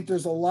 I think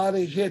there's a lot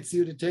of hits he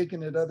would have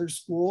taken at other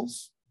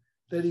schools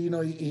that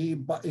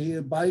he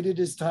abided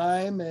his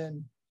time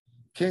and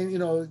came,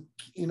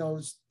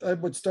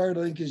 what started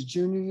I think his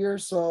junior year.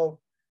 So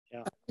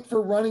yeah. I think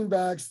for running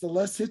backs, the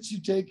less hits you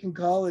take in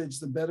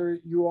college, the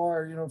better you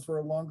are, for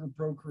a longer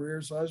pro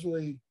career. So I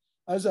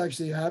was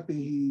actually happy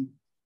he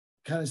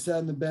kind of sat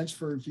on the bench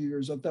for a few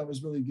years. I thought that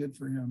was really good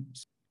for him.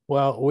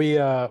 Well, we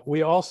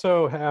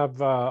also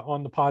have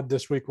on the pod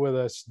this week with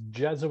us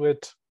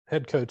Jesuit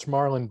head coach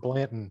Marlon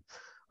Blanton,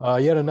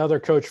 yet another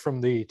coach from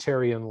the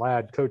Terry and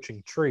Ladd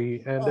coaching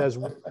tree. And as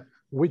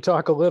we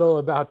talk a little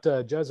about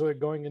Jesuit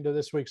going into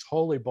this week's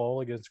Holy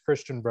Bowl against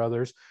Christian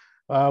Brothers,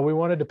 we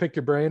wanted to pick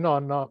your brain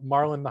on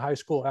Marlon, the high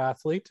school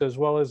athlete, as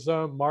well as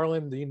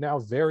Marlon, the now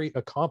very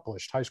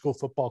accomplished high school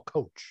football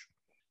coach.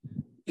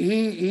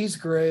 He's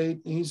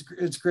great.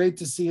 It's great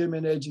to see him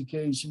in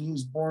education.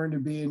 He's born to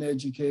be an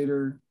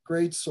educator.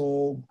 Great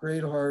soul,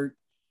 great heart.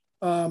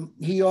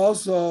 He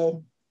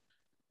also,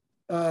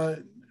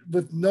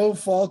 with no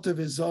fault of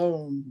his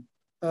own,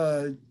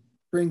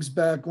 brings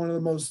back one of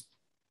the most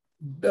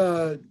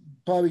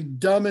probably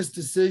dumbest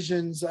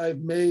decisions I've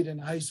made in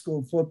high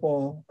school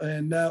football.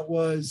 And that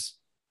was,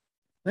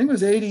 I think it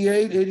was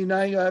 88,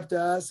 89, you'll have to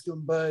ask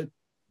him, but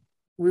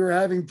we were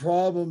having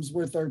problems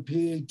with our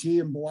PAT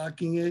and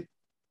blocking it.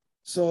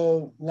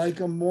 So like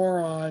a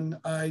moron,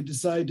 I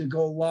decided to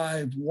go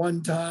live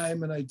one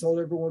time and I told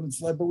everyone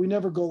it's live, but we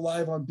never go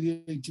live on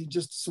PAT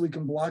just so we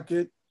can block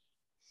it.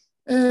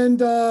 And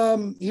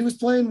he was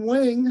playing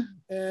wing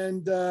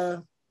and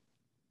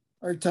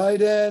our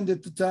tight end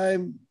at the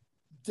time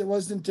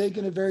wasn't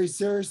taking it very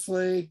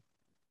seriously,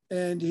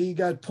 and he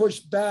got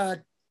pushed back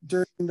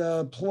during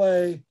the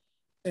play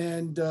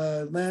and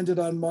landed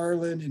on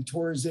Marlon and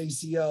tore his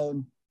ACL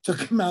and took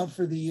him out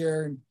for the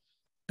year. And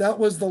that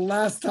was the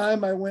last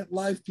time I went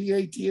live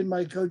PAT in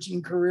my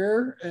coaching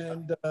career.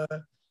 And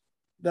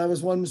that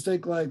was one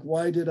mistake. Like,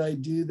 why did I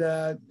do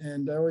that?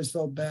 And I always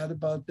felt bad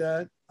about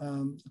that.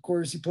 Of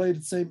course, he played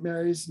at St.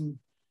 Mary's, and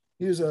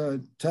he was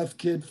a tough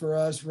kid for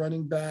us,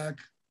 running back.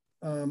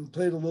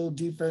 Played a little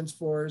defense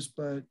for us,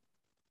 but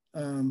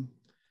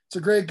it's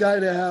a great guy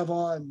to have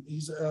on.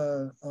 He's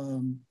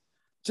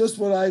just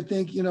what I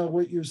think, you know,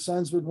 what your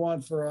sons would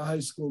want for a high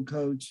school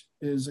coach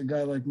is a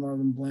guy like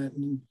Marlon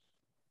Blanton.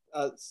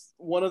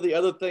 One of the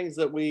other things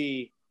that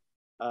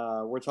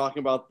we're talking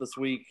about this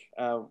week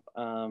a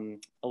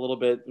little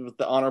bit with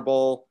the Honor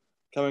Bowl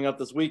coming up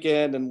this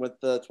weekend and with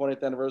the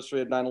 20th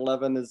anniversary of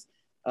 9/11 is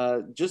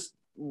just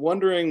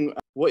wondering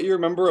what you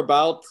remember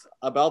about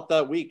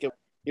that week.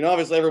 You know,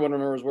 obviously everyone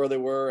remembers where they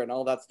were and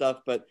all that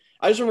stuff, but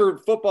I just remember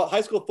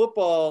high school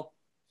football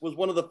was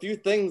one of the few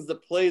things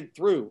that played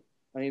through.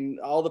 I mean,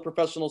 all the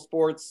professional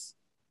sports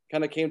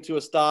kind of came to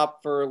a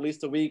stop for at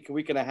least a week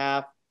and a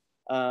half.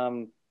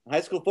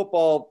 High school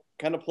football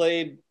kind of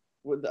played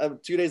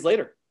 2 days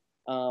later.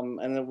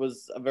 And it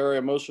was a very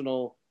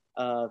emotional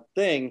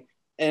thing.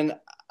 And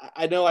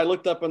I know I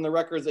looked up on the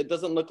records. It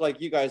doesn't look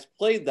like you guys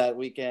played that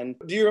weekend.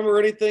 Do you remember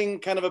anything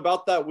kind of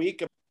about that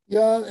week?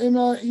 Yeah, and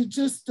you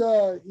just,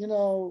 you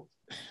know,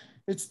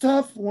 it's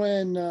tough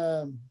when,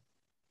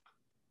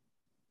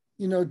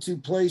 you know, to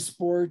play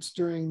sports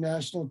during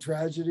national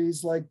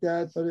tragedies like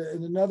that. But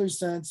in another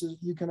sense,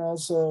 you can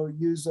also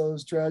use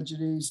those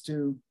tragedies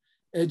to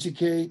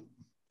educate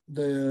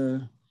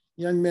the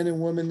young men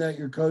and women that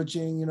you're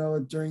coaching, you know,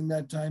 during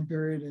that time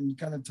period, and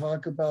kind of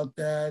talk about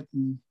that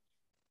and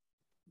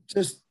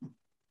just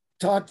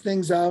talk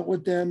things out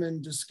with them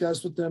and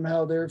discuss with them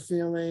how they're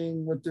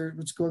feeling,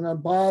 what's going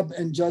on. Bob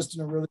and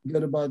Justin are really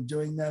good about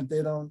doing that.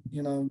 They don't,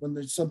 you know, when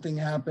there's something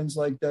happens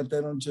like that,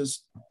 they don't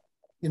just,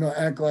 you know,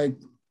 act like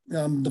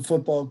the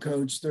football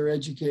coach. They're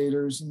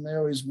educators, and they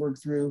always work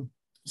through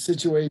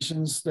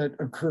situations that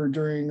occur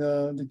during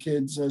the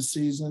kids'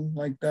 season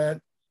like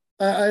that.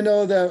 I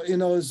know that, you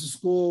know, as a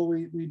school,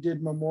 we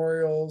did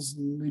memorials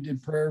and we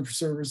did prayer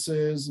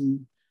services.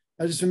 And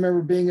I just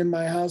remember being in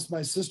my house,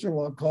 my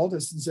sister-in-law called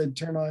us and said,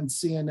 turn on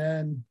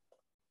CNN,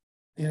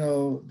 you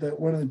know, that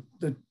one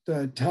of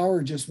the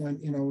tower just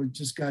went, you know, it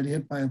just got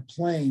hit by a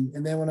plane.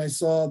 And then when I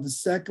saw the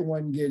second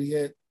one get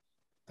hit,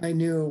 I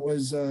knew it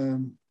was,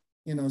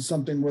 you know,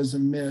 something was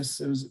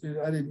amiss.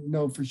 I didn't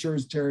know for sure it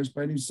was terrorist,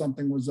 but I knew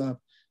something was up.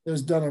 It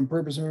was done on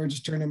purpose. I remember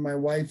just turning to my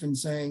wife and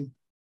saying,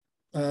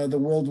 the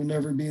world will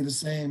never be the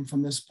same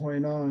from this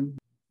point on.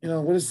 You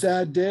know, what a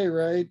sad day,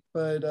 right?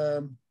 But,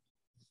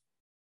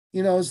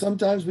 you know,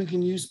 sometimes we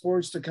can use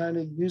sports to kind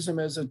of use them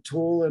as a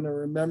tool and a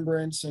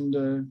remembrance.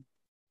 And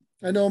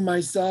I know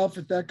myself,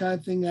 if that kind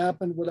of thing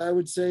happened, what I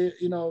would say,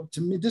 you know,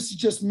 to me, this is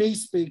just me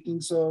speaking,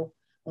 so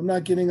I'm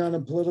not getting on a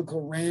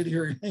political rant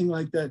here or anything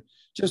like that.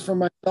 Just for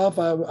myself,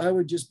 I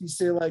would just be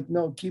say like,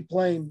 no, keep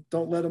playing.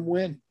 Don't let them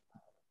win.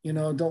 You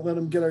know, don't let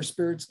them get our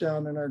spirits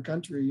down in our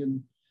country.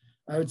 And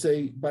I would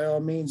say, by all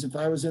means, if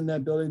I was in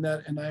that building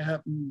and I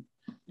happened,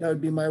 that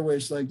would be my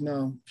wish. Like,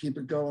 no, keep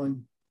it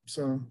going.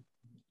 So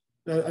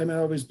I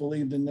always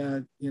believed in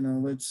that. You know,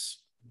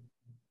 let's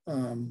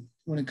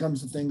when it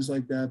comes to things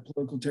like that,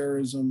 political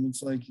terrorism,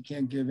 it's like you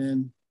can't give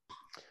in.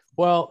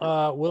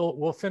 Well,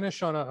 we'll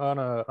finish on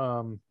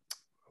a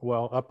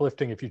well,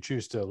 uplifting, if you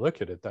choose to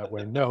look at it that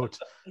way, note.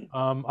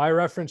 I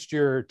referenced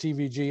your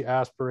TVG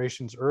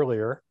aspirations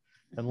earlier,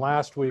 and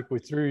last week we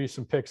threw you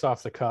some picks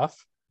off the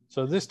cuff.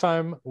 So this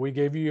time we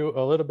gave you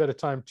a little bit of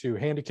time to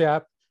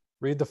handicap,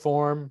 read the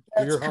form,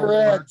 do your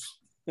homework,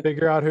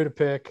 figure out who to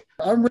pick.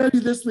 I'm ready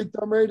this week.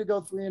 I'm ready to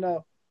go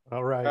 3-0.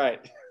 All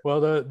right. Well,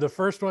 the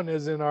first one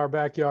is in our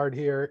backyard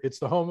here. It's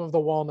the home of the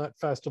Walnut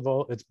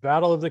Festival. It's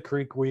Battle of the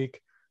Creek week.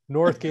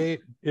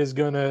 Northgate is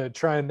going to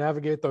try and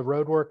navigate the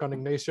roadwork on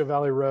Ignacio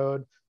Valley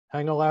Road,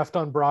 hang a left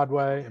on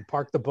Broadway, and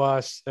park the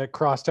bus at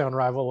crosstown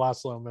rival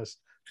Las Lomas.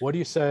 What do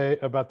you say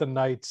about the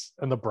Knights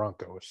and the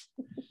Broncos?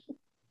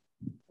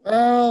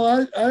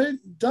 Well,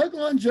 Doug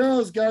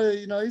Longero's got,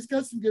 you know, he's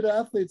got some good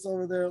athletes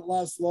over there at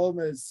Las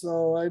Lomas.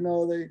 So I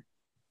know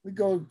we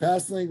go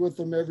passing with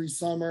them every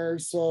summer.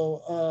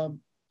 So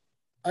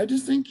I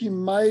just think he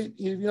might,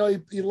 you know,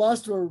 he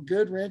lost to a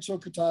good Rancho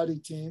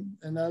Cotati team,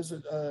 and that's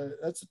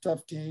a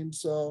tough team.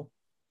 So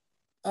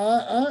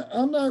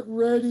I'm not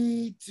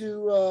ready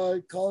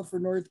to call for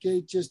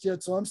Northgate just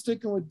yet. So I'm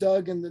sticking with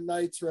Doug and the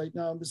Knights right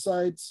now. And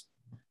besides,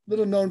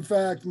 little known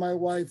fact, my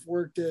wife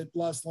worked at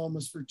Las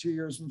Lomas for 2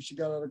 years when she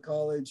got out of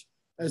college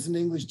as an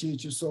English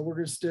teacher. So we're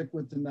going to stick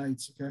with the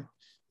Knights. Okay.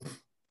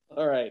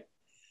 All right.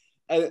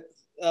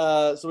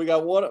 So we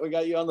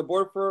got you on the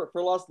board for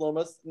Las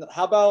Lomas.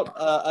 How about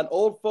an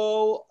old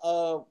foe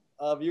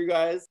of you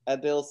guys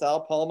at De La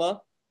Salle?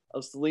 Palma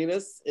of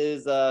Salinas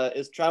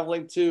is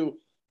traveling to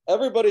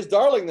everybody's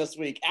darling this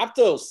week,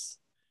 Aptos.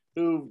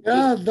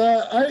 Yeah,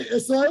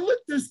 so I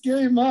looked this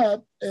game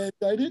up, and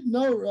I didn't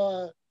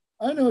know.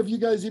 I don't know if you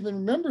guys even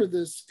remember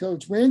this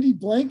coach, Randy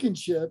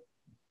Blankenship.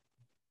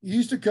 He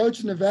used to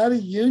coach Nevada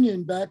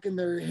Union back in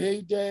their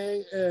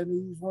heyday, and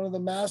he was one of the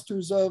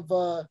masters of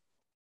the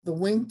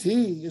wing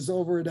tee. Is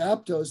over at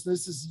Aptos.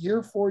 This is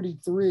year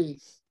 43.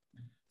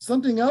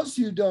 Something else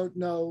you don't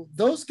know: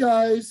 those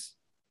guys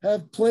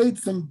have played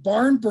some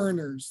barn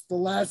burners the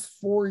last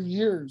 4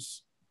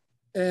 years.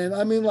 And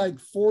I mean, like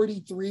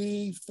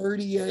 43,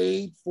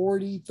 38,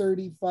 40,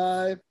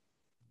 35.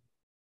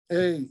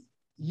 Hey,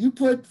 you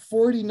put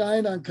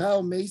 49 on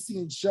Kyle Macy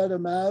and shut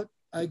him out,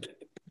 I can't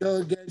go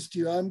against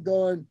you. I'm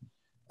going,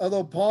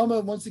 although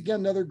Palma, once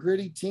again, another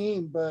gritty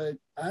team, but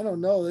I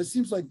don't know. It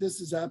seems like this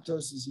is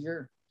Aptos'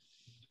 year.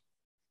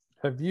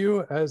 Have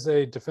you, as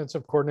a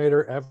defensive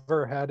coordinator,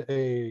 ever had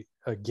a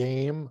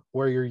game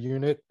where your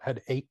unit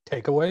had 8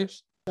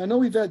 takeaways? I know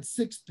we've had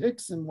 6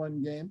 picks in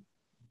one game.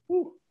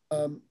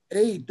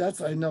 8,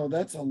 that's a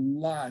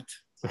lot.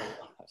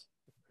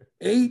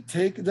 8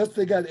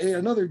 they got 8.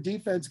 Another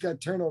defense got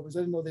turnovers.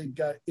 I didn't know they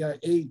got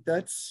 8.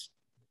 That's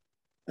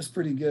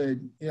pretty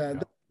good.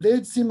 Yeah.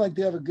 They seem like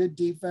they have a good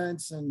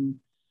defense, and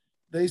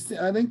I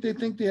think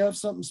they have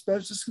something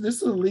special. This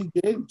is a league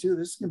game too.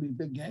 This is gonna be a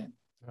big game.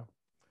 Yeah.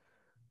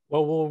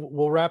 Well,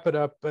 we'll wrap it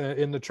up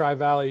in the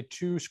Tri-Valley.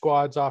 2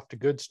 squads off to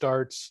good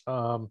starts.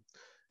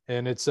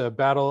 And it's a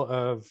battle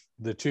of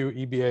the 2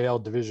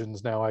 EBAL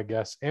divisions now, I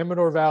guess.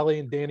 Amador Valley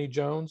and Danny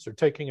Jones are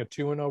taking a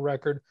 2-0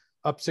 record,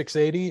 up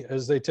 680,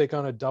 as they take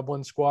on a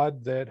Dublin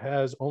squad that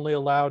has only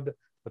allowed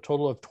a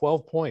total of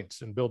 12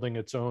 points in building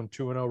its own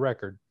 2-0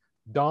 record.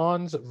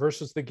 Dons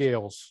versus the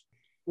Gales.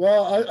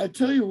 Well, I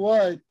tell you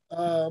what,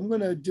 I'm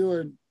going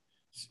to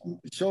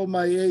show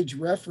my age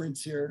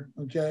reference here,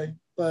 okay?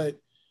 But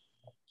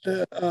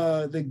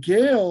the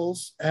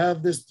Gales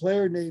have this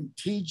player named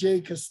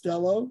TJ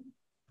Costello,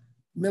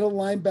 middle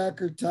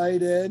linebacker,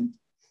 tight end.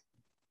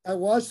 I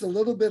watched a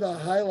little bit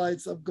of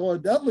highlights of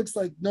going, that looks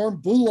like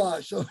Norm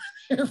Bulash over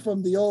there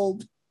from the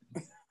old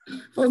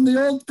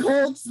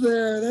Colts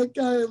there. That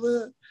guy,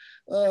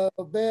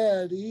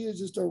 man, he is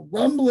just a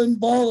rumbling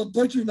ball of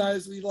butcher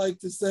knives, we like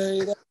to say.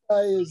 That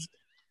guy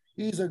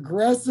he's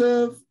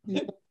aggressive.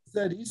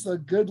 He's a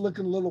good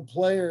looking little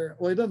player.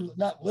 Well, he doesn't,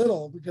 not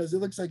little, because it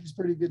looks like he's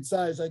pretty good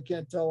size. I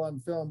can't tell on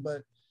film,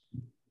 but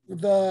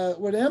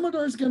what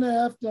Amador's going to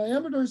have to,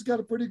 Amador's got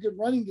a pretty good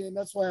running game.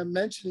 That's why I'm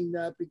mentioning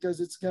that,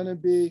 because it's going to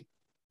be,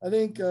 I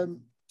think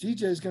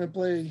TJ is going to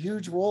play a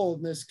huge role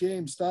in this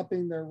game,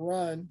 stopping their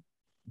run.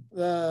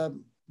 The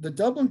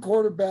Dublin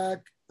quarterback,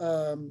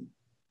 I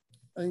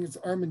think it's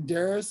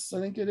Armandaris,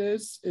 I think it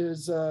is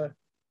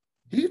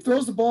he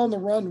throws the ball on the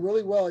run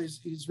really well.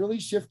 He's really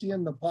shifty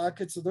in the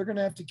pocket. So they're going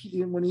to have to keep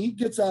him. When he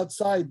gets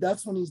outside,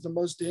 that's when he's the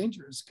most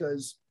dangerous,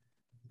 because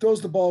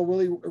throws the ball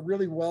really,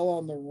 really well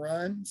on the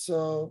run.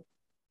 So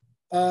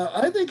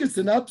I think it's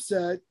an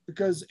upset,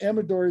 because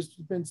Amador has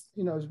been,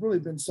 has really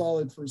been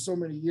solid for so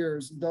many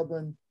years. And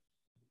Dublin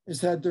has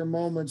had their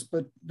moments,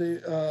 but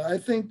I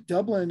think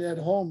Dublin at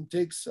home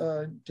takes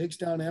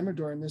down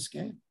Amador in this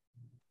game.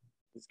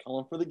 He's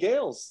calling for the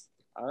Gales.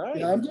 All right.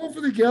 Yeah, I'm going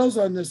for the Gales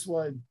on this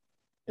one.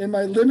 In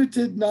my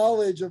limited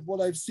knowledge of what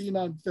I've seen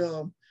on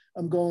film,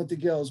 I'm going with the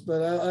Gales.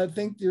 But I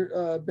think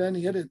Ben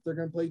hit it. They're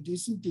going to play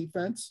decent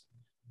defense.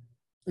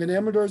 And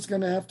Amador's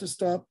going to have to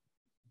stop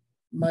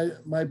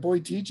my boy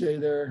TJ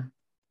there,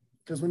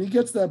 because when he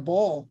gets that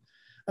ball,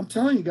 I'm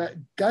telling you,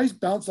 guys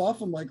bounce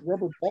off him like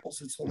rubber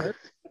balls. It's hilarious.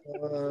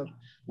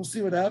 We'll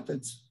see what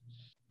happens.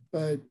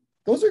 But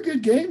those are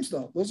good games,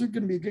 though. Those are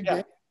going to be a good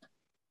game.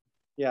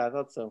 Yeah, I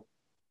thought so.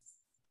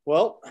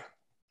 Well,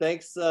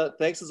 thanks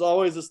as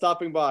always for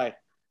stopping by.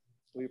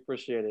 We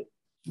appreciate it.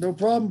 No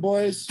problem,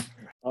 boys.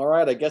 All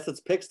right, I guess it's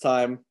picks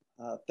time.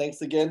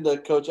 Thanks again to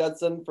Coach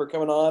Edson for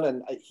coming on,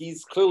 and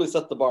he's clearly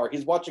set the bar.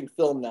 He's watching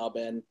film now,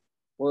 Ben.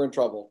 We're in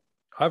trouble.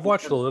 I've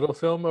watched a little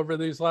film over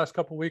these last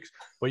couple of weeks,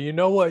 but you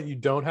know what you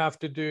don't have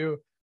to do,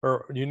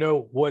 or you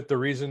know what the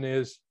reason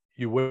is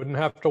you wouldn't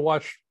have to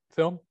watch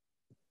film?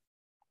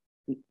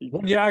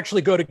 When you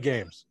actually go to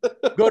games.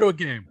 Go to a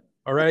game,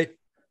 all right?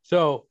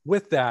 So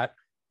with that,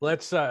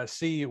 let's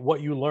see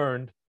what you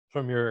learned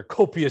from your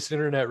copious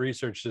internet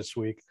research this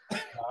week.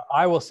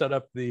 I will set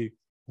up the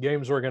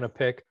games we're going to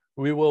pick.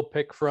 We will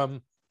pick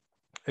from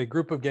a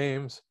group of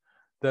games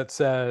that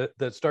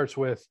starts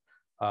with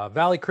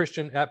Valley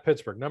Christian at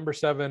Pittsburgh, number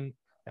 7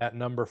 at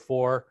number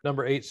 4,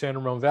 number 8 San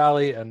Ramon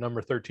Valley, and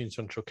number 13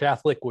 Central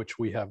Catholic, which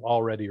we have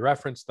already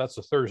referenced. That's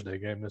a Thursday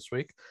game this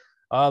week.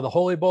 The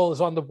Holy Bowl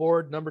is on the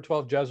board. Number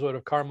 12 Jesuit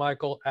of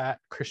Carmichael at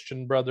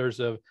Christian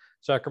Brothers of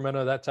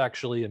Sacramento. That's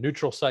actually a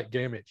neutral site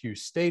game at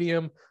Hughes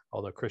Stadium,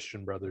 although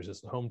Christian Brothers is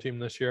the home team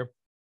this year.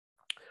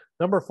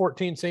 Number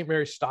 14 St.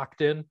 Mary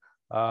Stockton,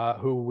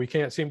 who we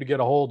can't seem to get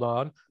a hold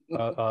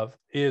of,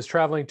 is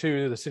traveling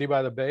to the City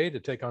by the Bay to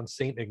take on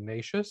St.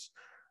 Ignatius.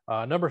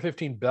 Number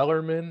 15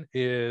 Bellarmine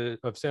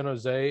of San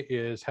Jose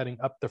is heading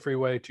up the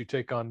freeway to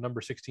take on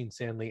number 16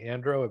 San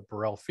Leandro at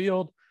Burrell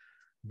Field.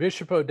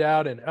 Bishop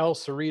O'Dowd and El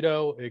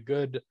Cerrito, a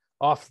good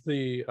off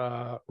the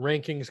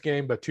rankings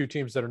game, but two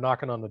teams that are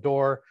knocking on the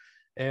door.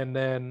 And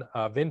then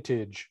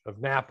Vintage of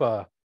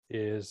Napa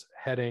is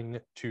heading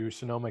to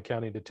Sonoma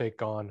County to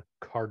take on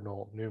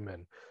Cardinal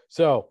Newman.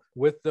 So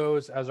with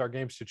those as our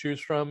games to choose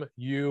from,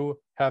 you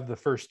have the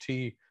first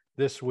tee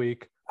this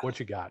week. What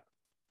you got?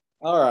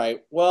 All right.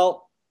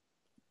 Well,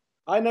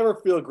 I never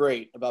feel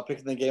great about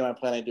picking the game I'm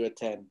planning to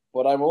attend,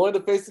 but I'm willing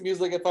to face the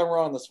music if I'm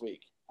wrong this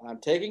week. And I'm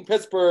taking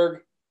Pittsburgh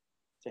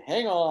to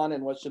hang on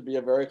in what should be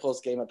a very close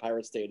game at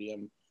Pirate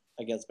Stadium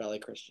against Valley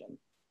Christian.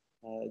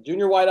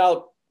 Junior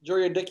wideout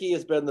Jurian Dickey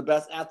has been the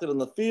best athlete on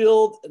the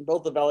field in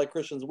both the Valley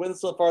Christians wins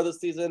so far this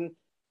season,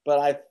 but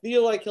I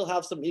feel like he'll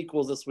have some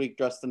equals this week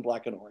dressed in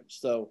black and orange.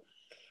 So,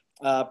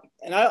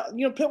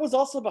 Pitt was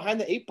also behind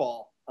the 8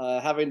 ball,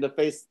 having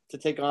to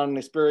take on an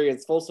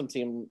experienced Folsom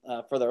team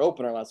for their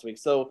opener last week.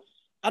 So,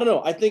 I don't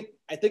know. I think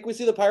we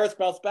see the Pirates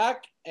bounce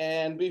back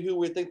and be who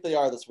we think they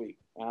are this week.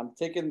 I'm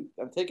taking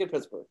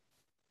Pittsburgh.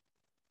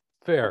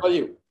 Fair. How about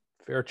you?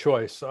 Fair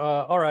choice.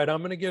 All right, I'm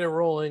going to get it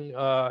rolling,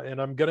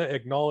 and I'm going to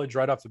acknowledge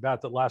right off the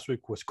bat that last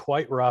week was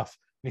quite rough.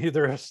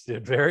 Neither of us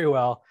did very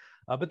well,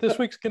 but this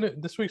week's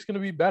gonna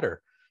be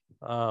better.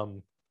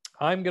 I'm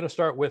going to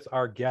start with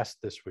our guest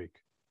this week,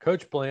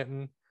 Coach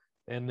Blanton,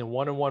 and the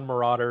 1-1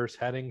 Marauders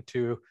heading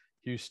to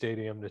Hughes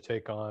Stadium to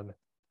take on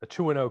a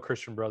 2-0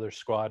 Christian Brothers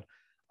squad.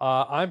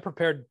 I'm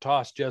prepared to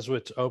toss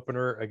Jesuits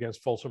opener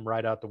against Folsom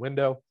right out the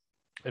window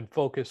and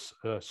focus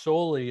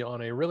solely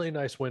on a really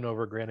nice win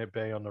over Granite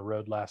Bay on the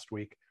road last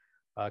week.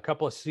 A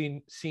couple of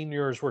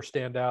seniors were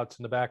standouts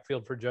in the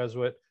backfield for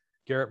Jesuit.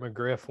 Garrett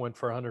McGriff went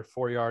for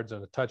 104 yards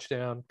and a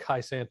touchdown.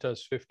 Kai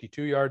Santos,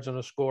 52 yards and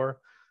a score.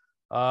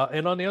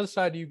 And on the other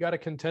side, you got to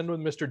contend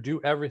with Mr.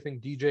 Do Everything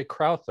DJ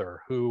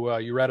Crowther, who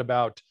you read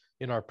about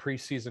in our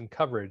preseason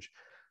coverage.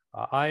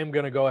 I am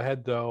going to go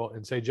ahead, though,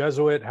 and say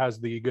Jesuit has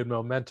the good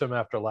momentum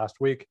after last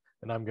week,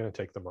 and I'm going to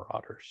take the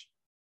Marauders.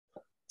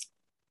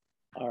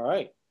 All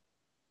right.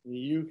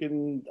 You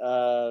can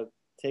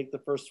take the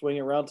first swing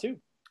at round 2.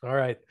 All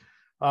right.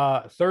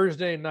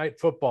 Thursday night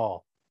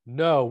football.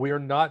 No, we are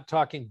not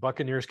talking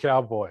Buccaneers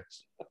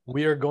Cowboys.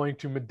 We are going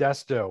to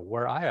Modesto,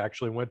 where I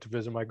actually went to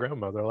visit my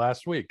grandmother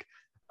last week.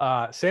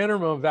 San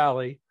Ramon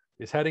Valley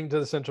is heading to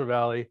the Central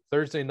Valley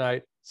Thursday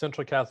night,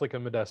 Central Catholic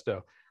and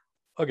Modesto.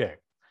 Okay.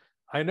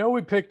 I know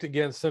we picked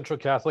against Central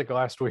Catholic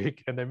last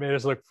week, and they made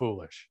us look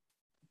foolish.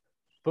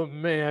 But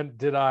man,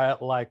 did I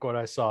like what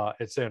I saw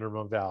at San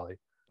Ramon Valley.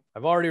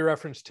 I've already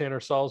referenced Tanner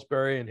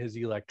Salisbury and his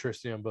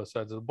electricity on both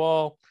sides of the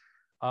ball.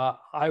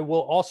 I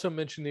will also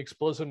mention the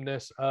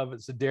explosiveness of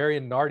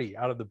Zadarian Nardi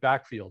out of the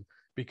backfield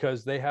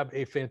because they have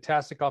a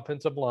fantastic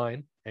offensive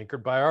line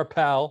anchored by our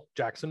pal,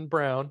 Jackson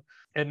Brown.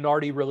 And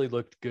Nardi really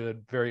looked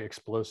good, very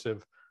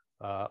explosive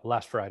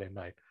last Friday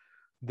night.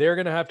 They're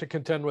going to have to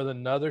contend with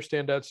another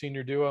standout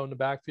senior duo in the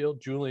backfield,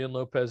 Julian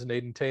Lopez and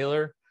Aiden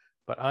Taylor.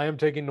 But I am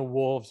taking the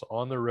Wolves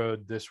on the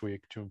road this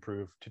week to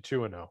improve to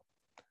 2-0.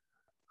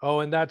 Oh,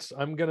 and I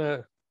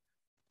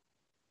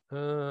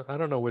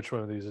don't know which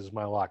one of these is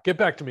my lock. Get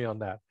back to me on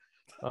that.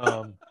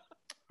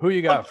 Who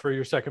you got for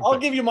your second I'll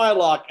pick? give you my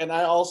lock, and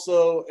I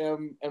also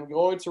am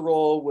going to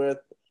roll with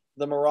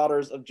the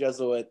Marauders of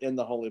Jesuit in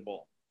the Holy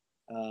Bowl.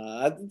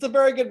 It's a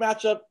very good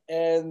matchup,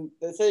 and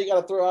they say you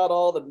got to throw out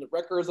all the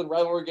records and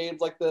rivalry games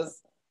like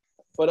this,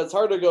 but it's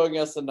hard to go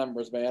against the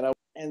numbers, man.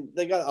 And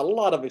they got a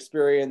lot of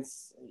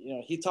experience. You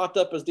know, he topped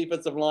up his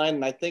defensive line,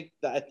 and I think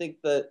that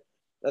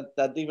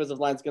defensive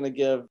line is going to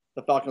give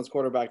the Falcons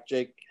quarterback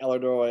Jake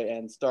Ellerdoy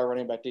and star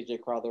running back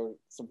DJ Crowther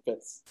some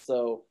fits.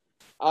 So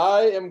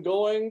I am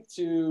going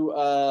to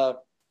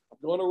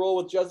roll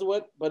with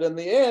Jesuit, but in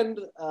the end,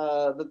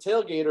 the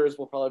Tailgaters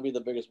will probably be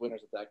the biggest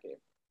winners at that game.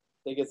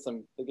 They get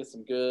some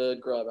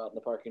good grub out in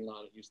the parking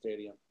lot at Hughes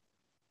Stadium.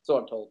 So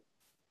I'm told.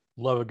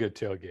 Love a good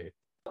tailgate.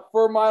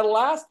 For my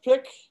last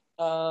pick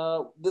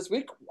this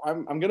week,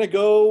 I'm going to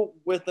go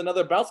with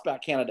another bounce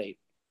back candidate,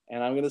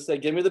 and I'm going to say,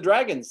 give me the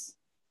Dragons.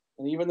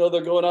 And even though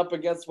they're going up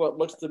against what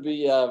looks to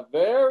be a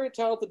very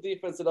talented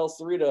defense at El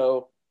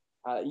Cerrito,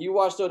 you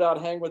watched O'Dowd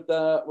hang with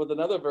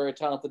another very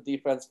talented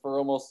defense for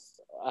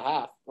almost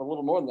a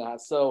little more than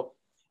that. So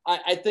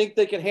I think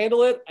they can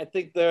handle it. I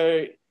think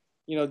they're,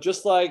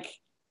 just like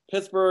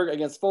Pittsburgh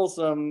against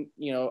Folsom,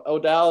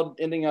 O'Dowd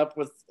ending up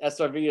with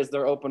SRV as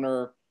their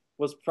opener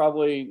was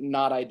probably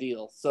not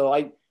ideal. So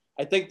I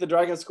think the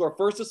Dragons score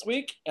first this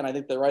week, and I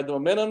think they ride the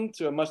momentum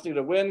to a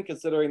much-needed win,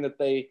 considering that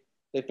they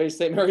face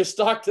St. Mary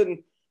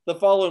Stockton the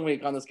following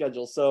week on the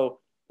schedule. So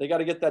they got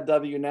to get that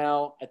W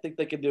now. I think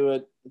they can do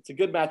it. It's a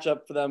good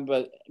matchup for them,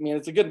 but,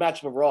 it's a good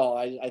matchup overall.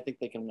 I think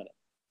they can win it.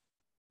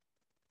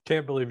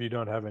 Can't believe you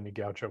don't have any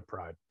Gaucho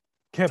pride.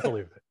 Can't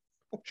believe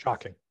it.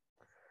 Shocking.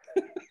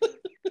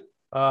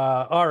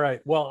 All right.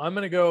 Well, I'm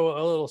going to go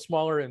a little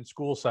smaller in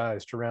school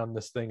size to round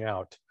this thing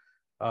out.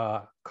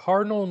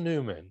 Cardinal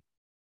Newman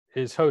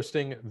is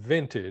hosting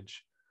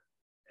Vintage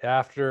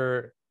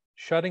after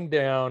shutting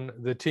down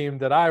the team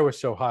that I was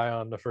so high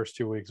on the first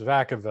 2 weeks,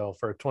 Vacaville,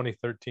 for a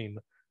 20-13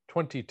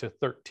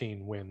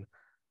 win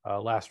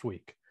last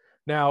week.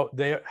 Now,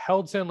 they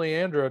held San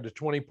Leandro to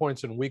 20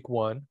 points in week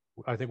 1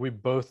 I think we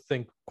both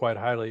think quite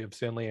highly of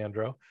San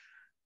Leandro.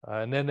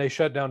 And then they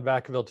shut down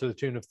Vacaville to the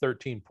tune of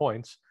 13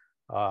 points.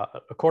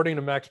 According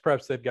to Max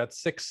Preps, they've got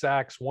 6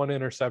 sacks, 1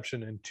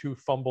 interception, and 2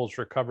 fumbles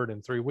recovered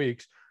in 3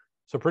 weeks.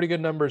 So pretty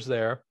good numbers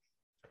there.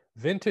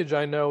 Vintage,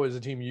 I know, is a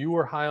team you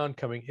were high on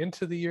coming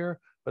into the year,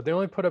 but they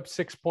only put up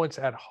 6 points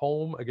at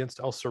home against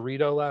El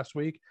Cerrito last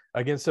week,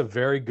 against a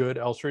very good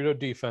El Cerrito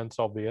defense,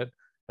 albeit.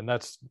 And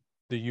that's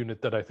the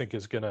unit that I think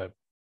is going to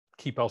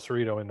keep El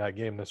Cerrito in that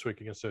game this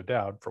week against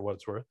O'Dowd, for what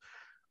it's worth.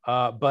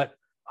 But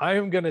I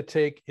am going to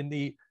take, in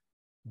the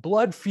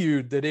blood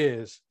feud that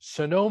is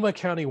Sonoma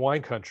County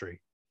wine country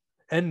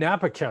and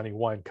Napa County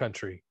wine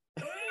country,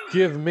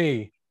 give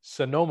me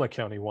Sonoma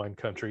County wine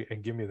country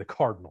and give me the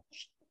Cardinals.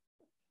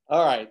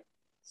 All right.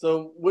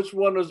 So which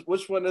one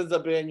ends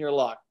up being your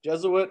lock,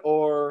 Jesuit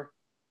or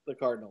the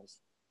Cardinals?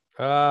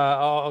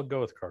 I'll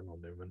go with Cardinal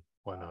Newman.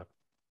 Why not?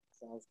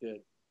 Sounds good.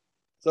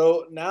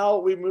 So now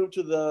we move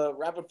to the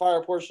rapid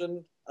fire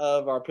portion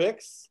of our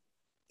picks.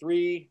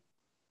 3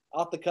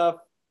 off the cuff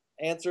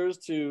answers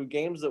to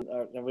games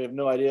that we have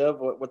no idea of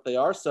what they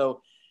are.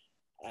 So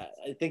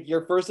I think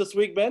you're first this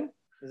week, Ben.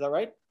 Is that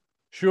right?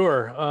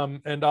 Sure.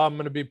 And I'm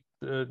going to be,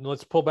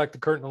 let's pull back the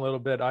curtain a little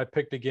bit. I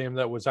picked a game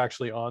that was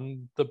actually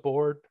on the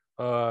board.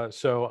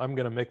 So I'm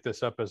going to make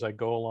this up as I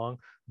go along.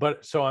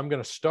 But so I'm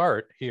going to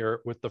start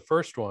here with the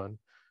first one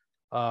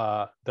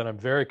that I'm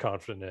very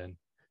confident in,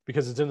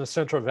 because it's in the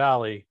Central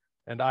Valley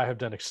and I have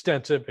done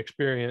extensive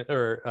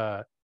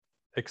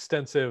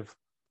extensive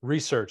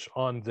research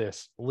on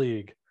this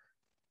league.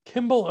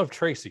 Kimball of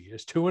Tracy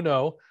is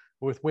 2-0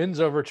 with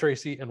wins over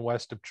Tracy and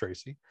west of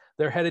Tracy.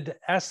 They're headed to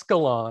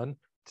Escalon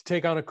to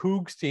take on a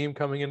Cougs team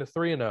coming into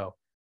 3-0.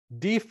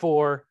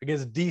 D4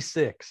 against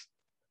D6.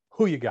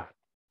 Who you got?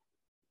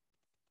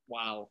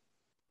 Wow.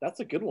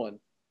 That's a good one.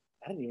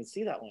 I didn't even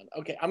see that one.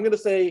 Okay, I'm gonna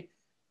say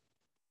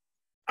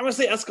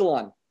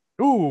Escalon.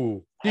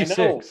 Ooh,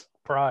 D6.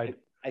 Pride.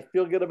 I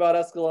feel good about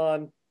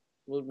Escalon.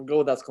 We'll go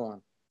with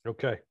Escalon.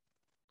 Okay.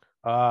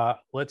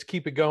 Let's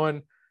keep it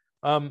going.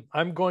 I'm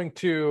actually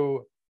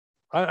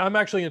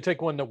going to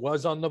take one that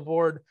was on the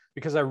board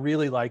because I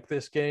really like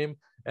this game.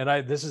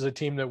 And this is a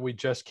team that we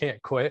just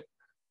can't quit.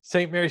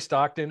 St. Mary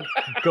Stockton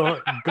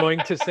going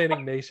to St.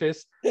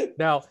 Ignatius.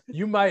 Now,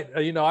 you might,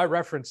 I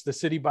referenced the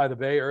city by the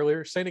bay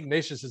earlier. St.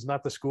 Ignatius is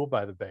not the school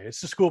by the bay.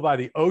 It's the school by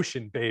the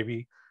ocean,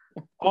 baby.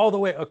 All the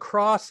way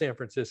across San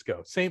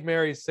Francisco. St.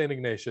 Mary's, St.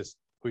 Ignatius.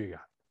 Who you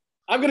got?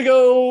 I'm going to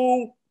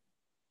go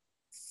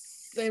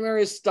St.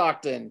 Mary's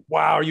Stockton.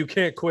 Wow, you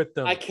can't quit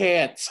them. I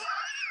can't.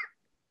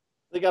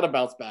 They got to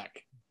bounce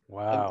back.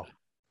 Wow.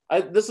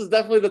 This is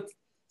definitely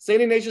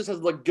St. Ignatius has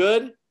looked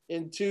good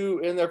in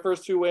their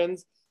first 2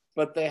 wins,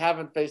 but they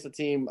haven't faced a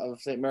team of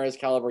St. Mary's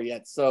caliber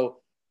yet. So,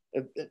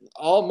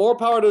 more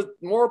power to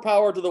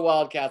the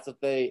Wildcats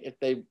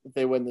if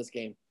they win this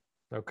game.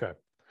 Okay.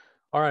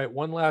 All right.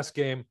 One last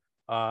game.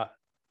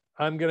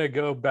 I'm going to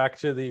go back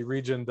to the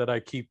region that I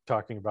keep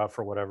talking about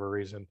for whatever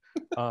reason.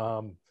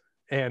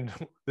 And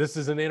this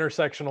is an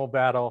intersectional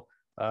battle.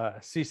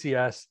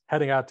 CCS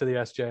heading out to the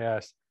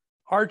SJS.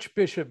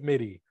 Archbishop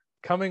Mitty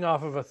coming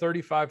off of a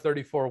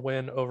 35-34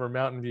 win over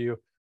Mountain View,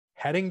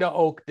 heading to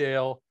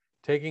Oakdale,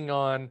 taking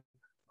on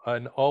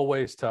an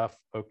always tough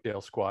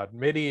Oakdale squad.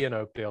 Mitty and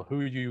Oakdale,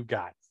 who you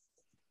got?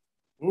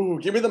 Ooh,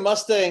 give me the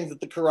Mustangs at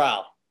the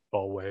Corral.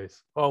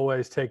 Always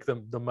take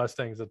the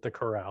Mustangs at the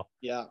Corral.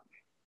 Yeah.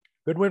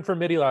 Good win for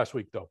Mitty last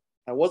week, though.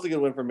 That was a good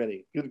win for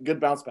Mitty. Good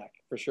bounce back,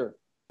 for sure.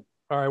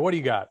 All right, what do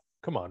you got?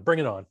 Come on, bring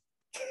it on.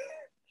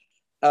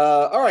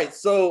 All right,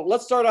 so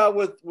let's start out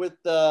with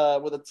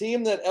a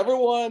team that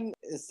everyone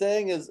is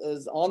saying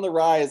is on the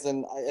rise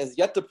and has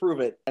yet to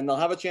prove it, and they'll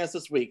have a chance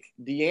this week.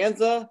 De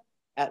Anza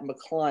at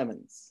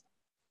McClymonds.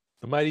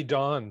 The Mighty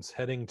Dons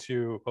heading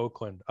to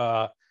Oakland.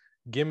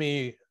 Give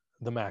me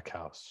the Mac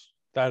House.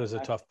 That is a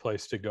tough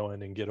place to go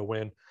in and get a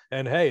win.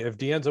 And hey, if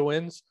De Anza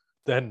wins,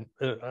 then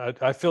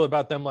I feel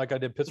about them like I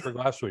did Pittsburgh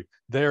last week.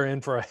 They're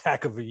in for a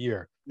heck of a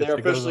year. They're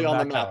officially on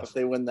the map if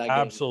they win that game.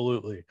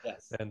 Absolutely.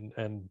 Yes.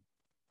 And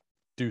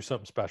do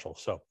something special.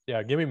 So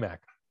yeah, give me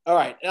Mac. All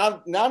right.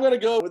 Now I'm going to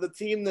go with a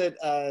team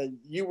that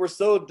you were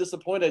so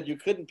disappointed you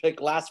couldn't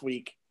pick last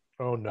week.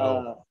 Oh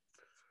no.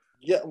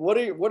 What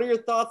are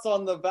your thoughts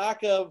on the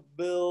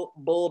Vacaville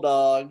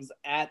Bulldogs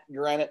at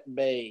Granite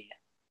Bay?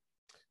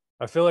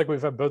 I feel like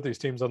we've had both these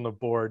teams on the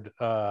board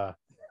over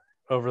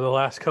the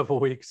last couple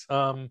of weeks.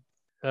 I'm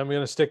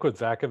going to stick with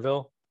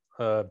Vacaville,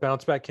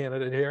 bounce back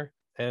candidate here,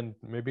 and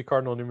maybe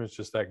Cardinal Newman's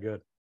just that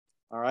good.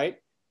 All right,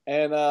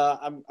 and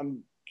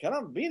I'm kind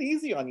of being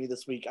easy on you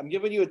this week. I'm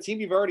giving you a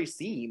team you've already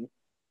seen,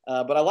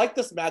 but I like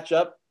this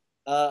matchup,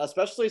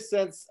 especially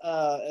since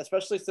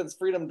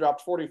Freedom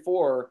dropped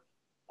 44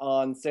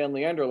 on San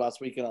Leandro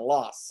last week in a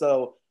loss.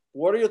 So,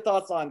 what are your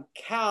thoughts on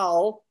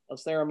Cal of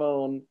San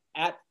Ramon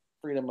at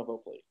Freedom of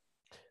Oakley?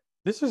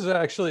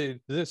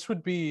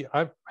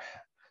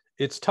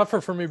 It's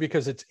tougher for me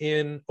because it's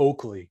in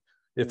Oakley.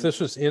 If this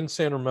was in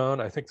San Ramon,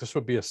 I think this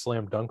would be a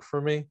slam dunk for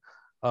me.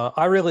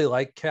 I really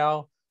like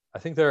Cal. I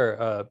think they're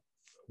a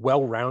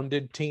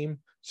well-rounded team.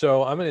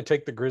 So I'm going to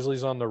take the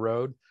Grizzlies on the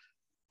road.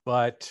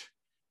 But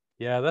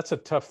yeah, that's a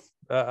tough.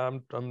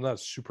 I'm not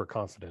super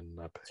confident in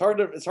that pick.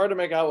 It's hard to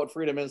make out what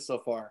Freedom is so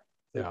far.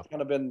 They've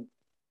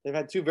they've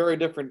had two very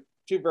different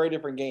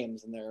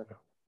games in their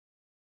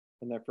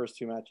first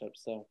two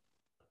matchups. So,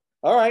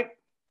 all right,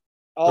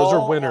 those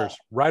are winners.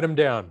 Write them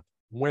down.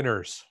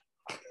 Winners.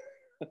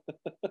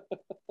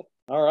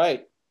 All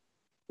right.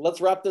 Let's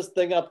wrap this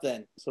thing up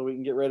then so we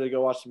can get ready to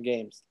go watch some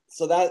games.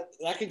 So that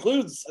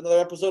concludes another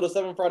episode of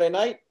 7 Friday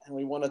Night. And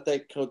we want to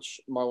thank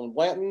Coach Marlon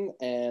Blanton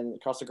and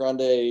Casa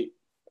Grande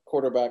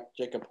quarterback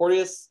Jacob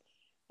Porteous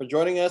for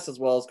joining us, as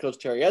well as Coach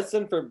Terry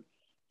Edson for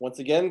once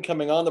again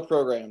coming on the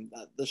program.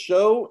 The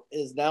show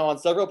is now on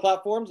several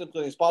platforms,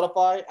 including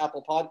Spotify,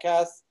 Apple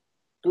Podcasts,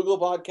 Google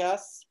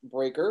Podcasts,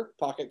 Breaker,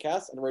 Pocket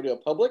Casts, and Radio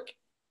Public.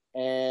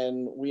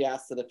 And we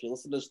ask that if you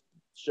listen to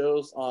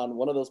shows on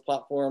one of those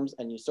platforms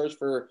and you search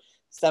for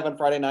 7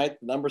 Friday Night,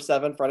 the number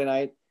 7 Friday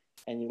Night,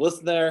 and you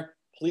listen there,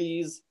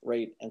 please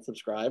rate and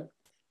subscribe.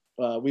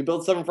 We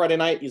build 7 Friday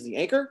Night using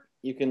Anchor.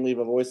 You can leave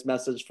a voice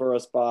message for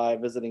us by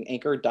visiting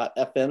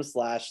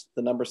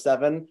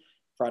anchor.fm/7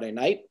 Friday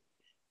Night.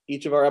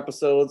 Each of our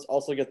episodes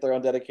also get their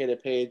own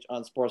dedicated page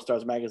on Sports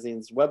Stars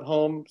Magazine's web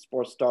home,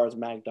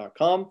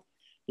 sportsstarsmag.com.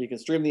 You can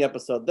stream the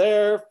episode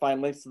there,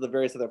 find links to the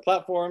various other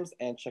platforms,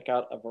 and check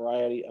out a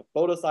variety of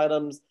bonus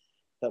items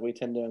that we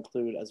tend to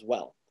include as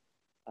well.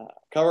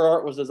 Cover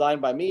art was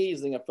designed by me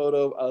using a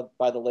photo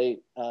by the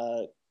late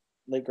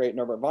great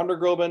Norbert von der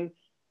Groben.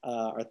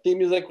 Our theme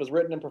music was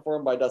written and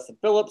performed by Dustin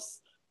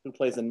Phillips, who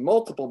plays in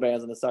multiple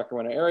bands in the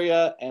Sacramento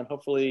area, and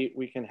hopefully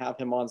we can have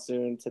him on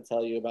soon to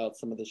tell you about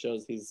some of the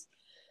shows he's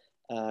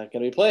going to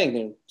be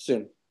playing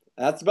soon.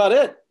 That's about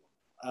it.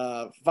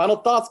 Final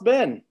thoughts,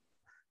 Ben?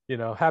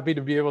 Happy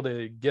to be able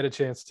to get a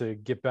chance to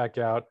get back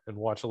out and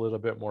watch a little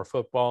bit more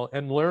football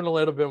and learn a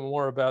little bit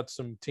more about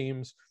some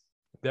teams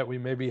that we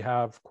maybe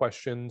have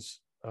questions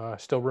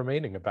still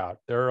remaining about.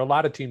 There are a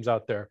lot of teams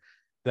out there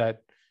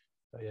that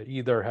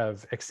either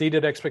have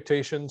exceeded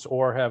expectations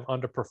or have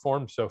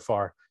underperformed so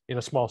far in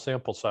a small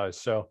sample size.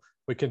 So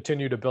we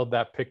continue to build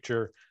that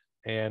picture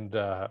and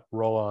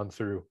roll on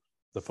through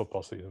the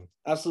football season.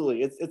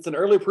 Absolutely. It's an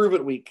early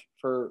prove-it week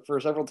for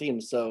several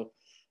teams. So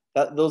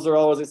those are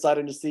always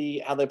exciting to see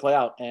how they play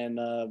out. And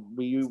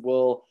we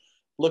will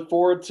look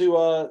forward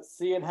to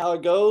seeing how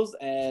it goes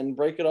and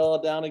break it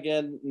all down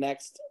again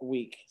next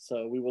week.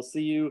 So we will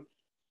see you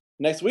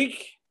next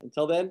week.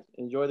 Until then,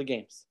 enjoy the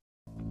games.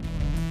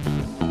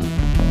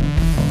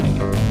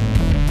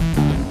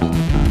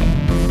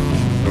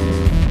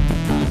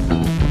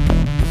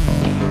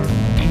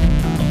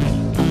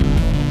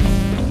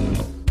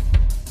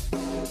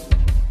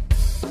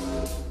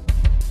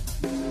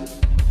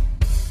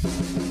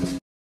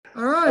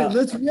 All right,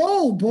 let's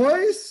roll,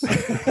 boys.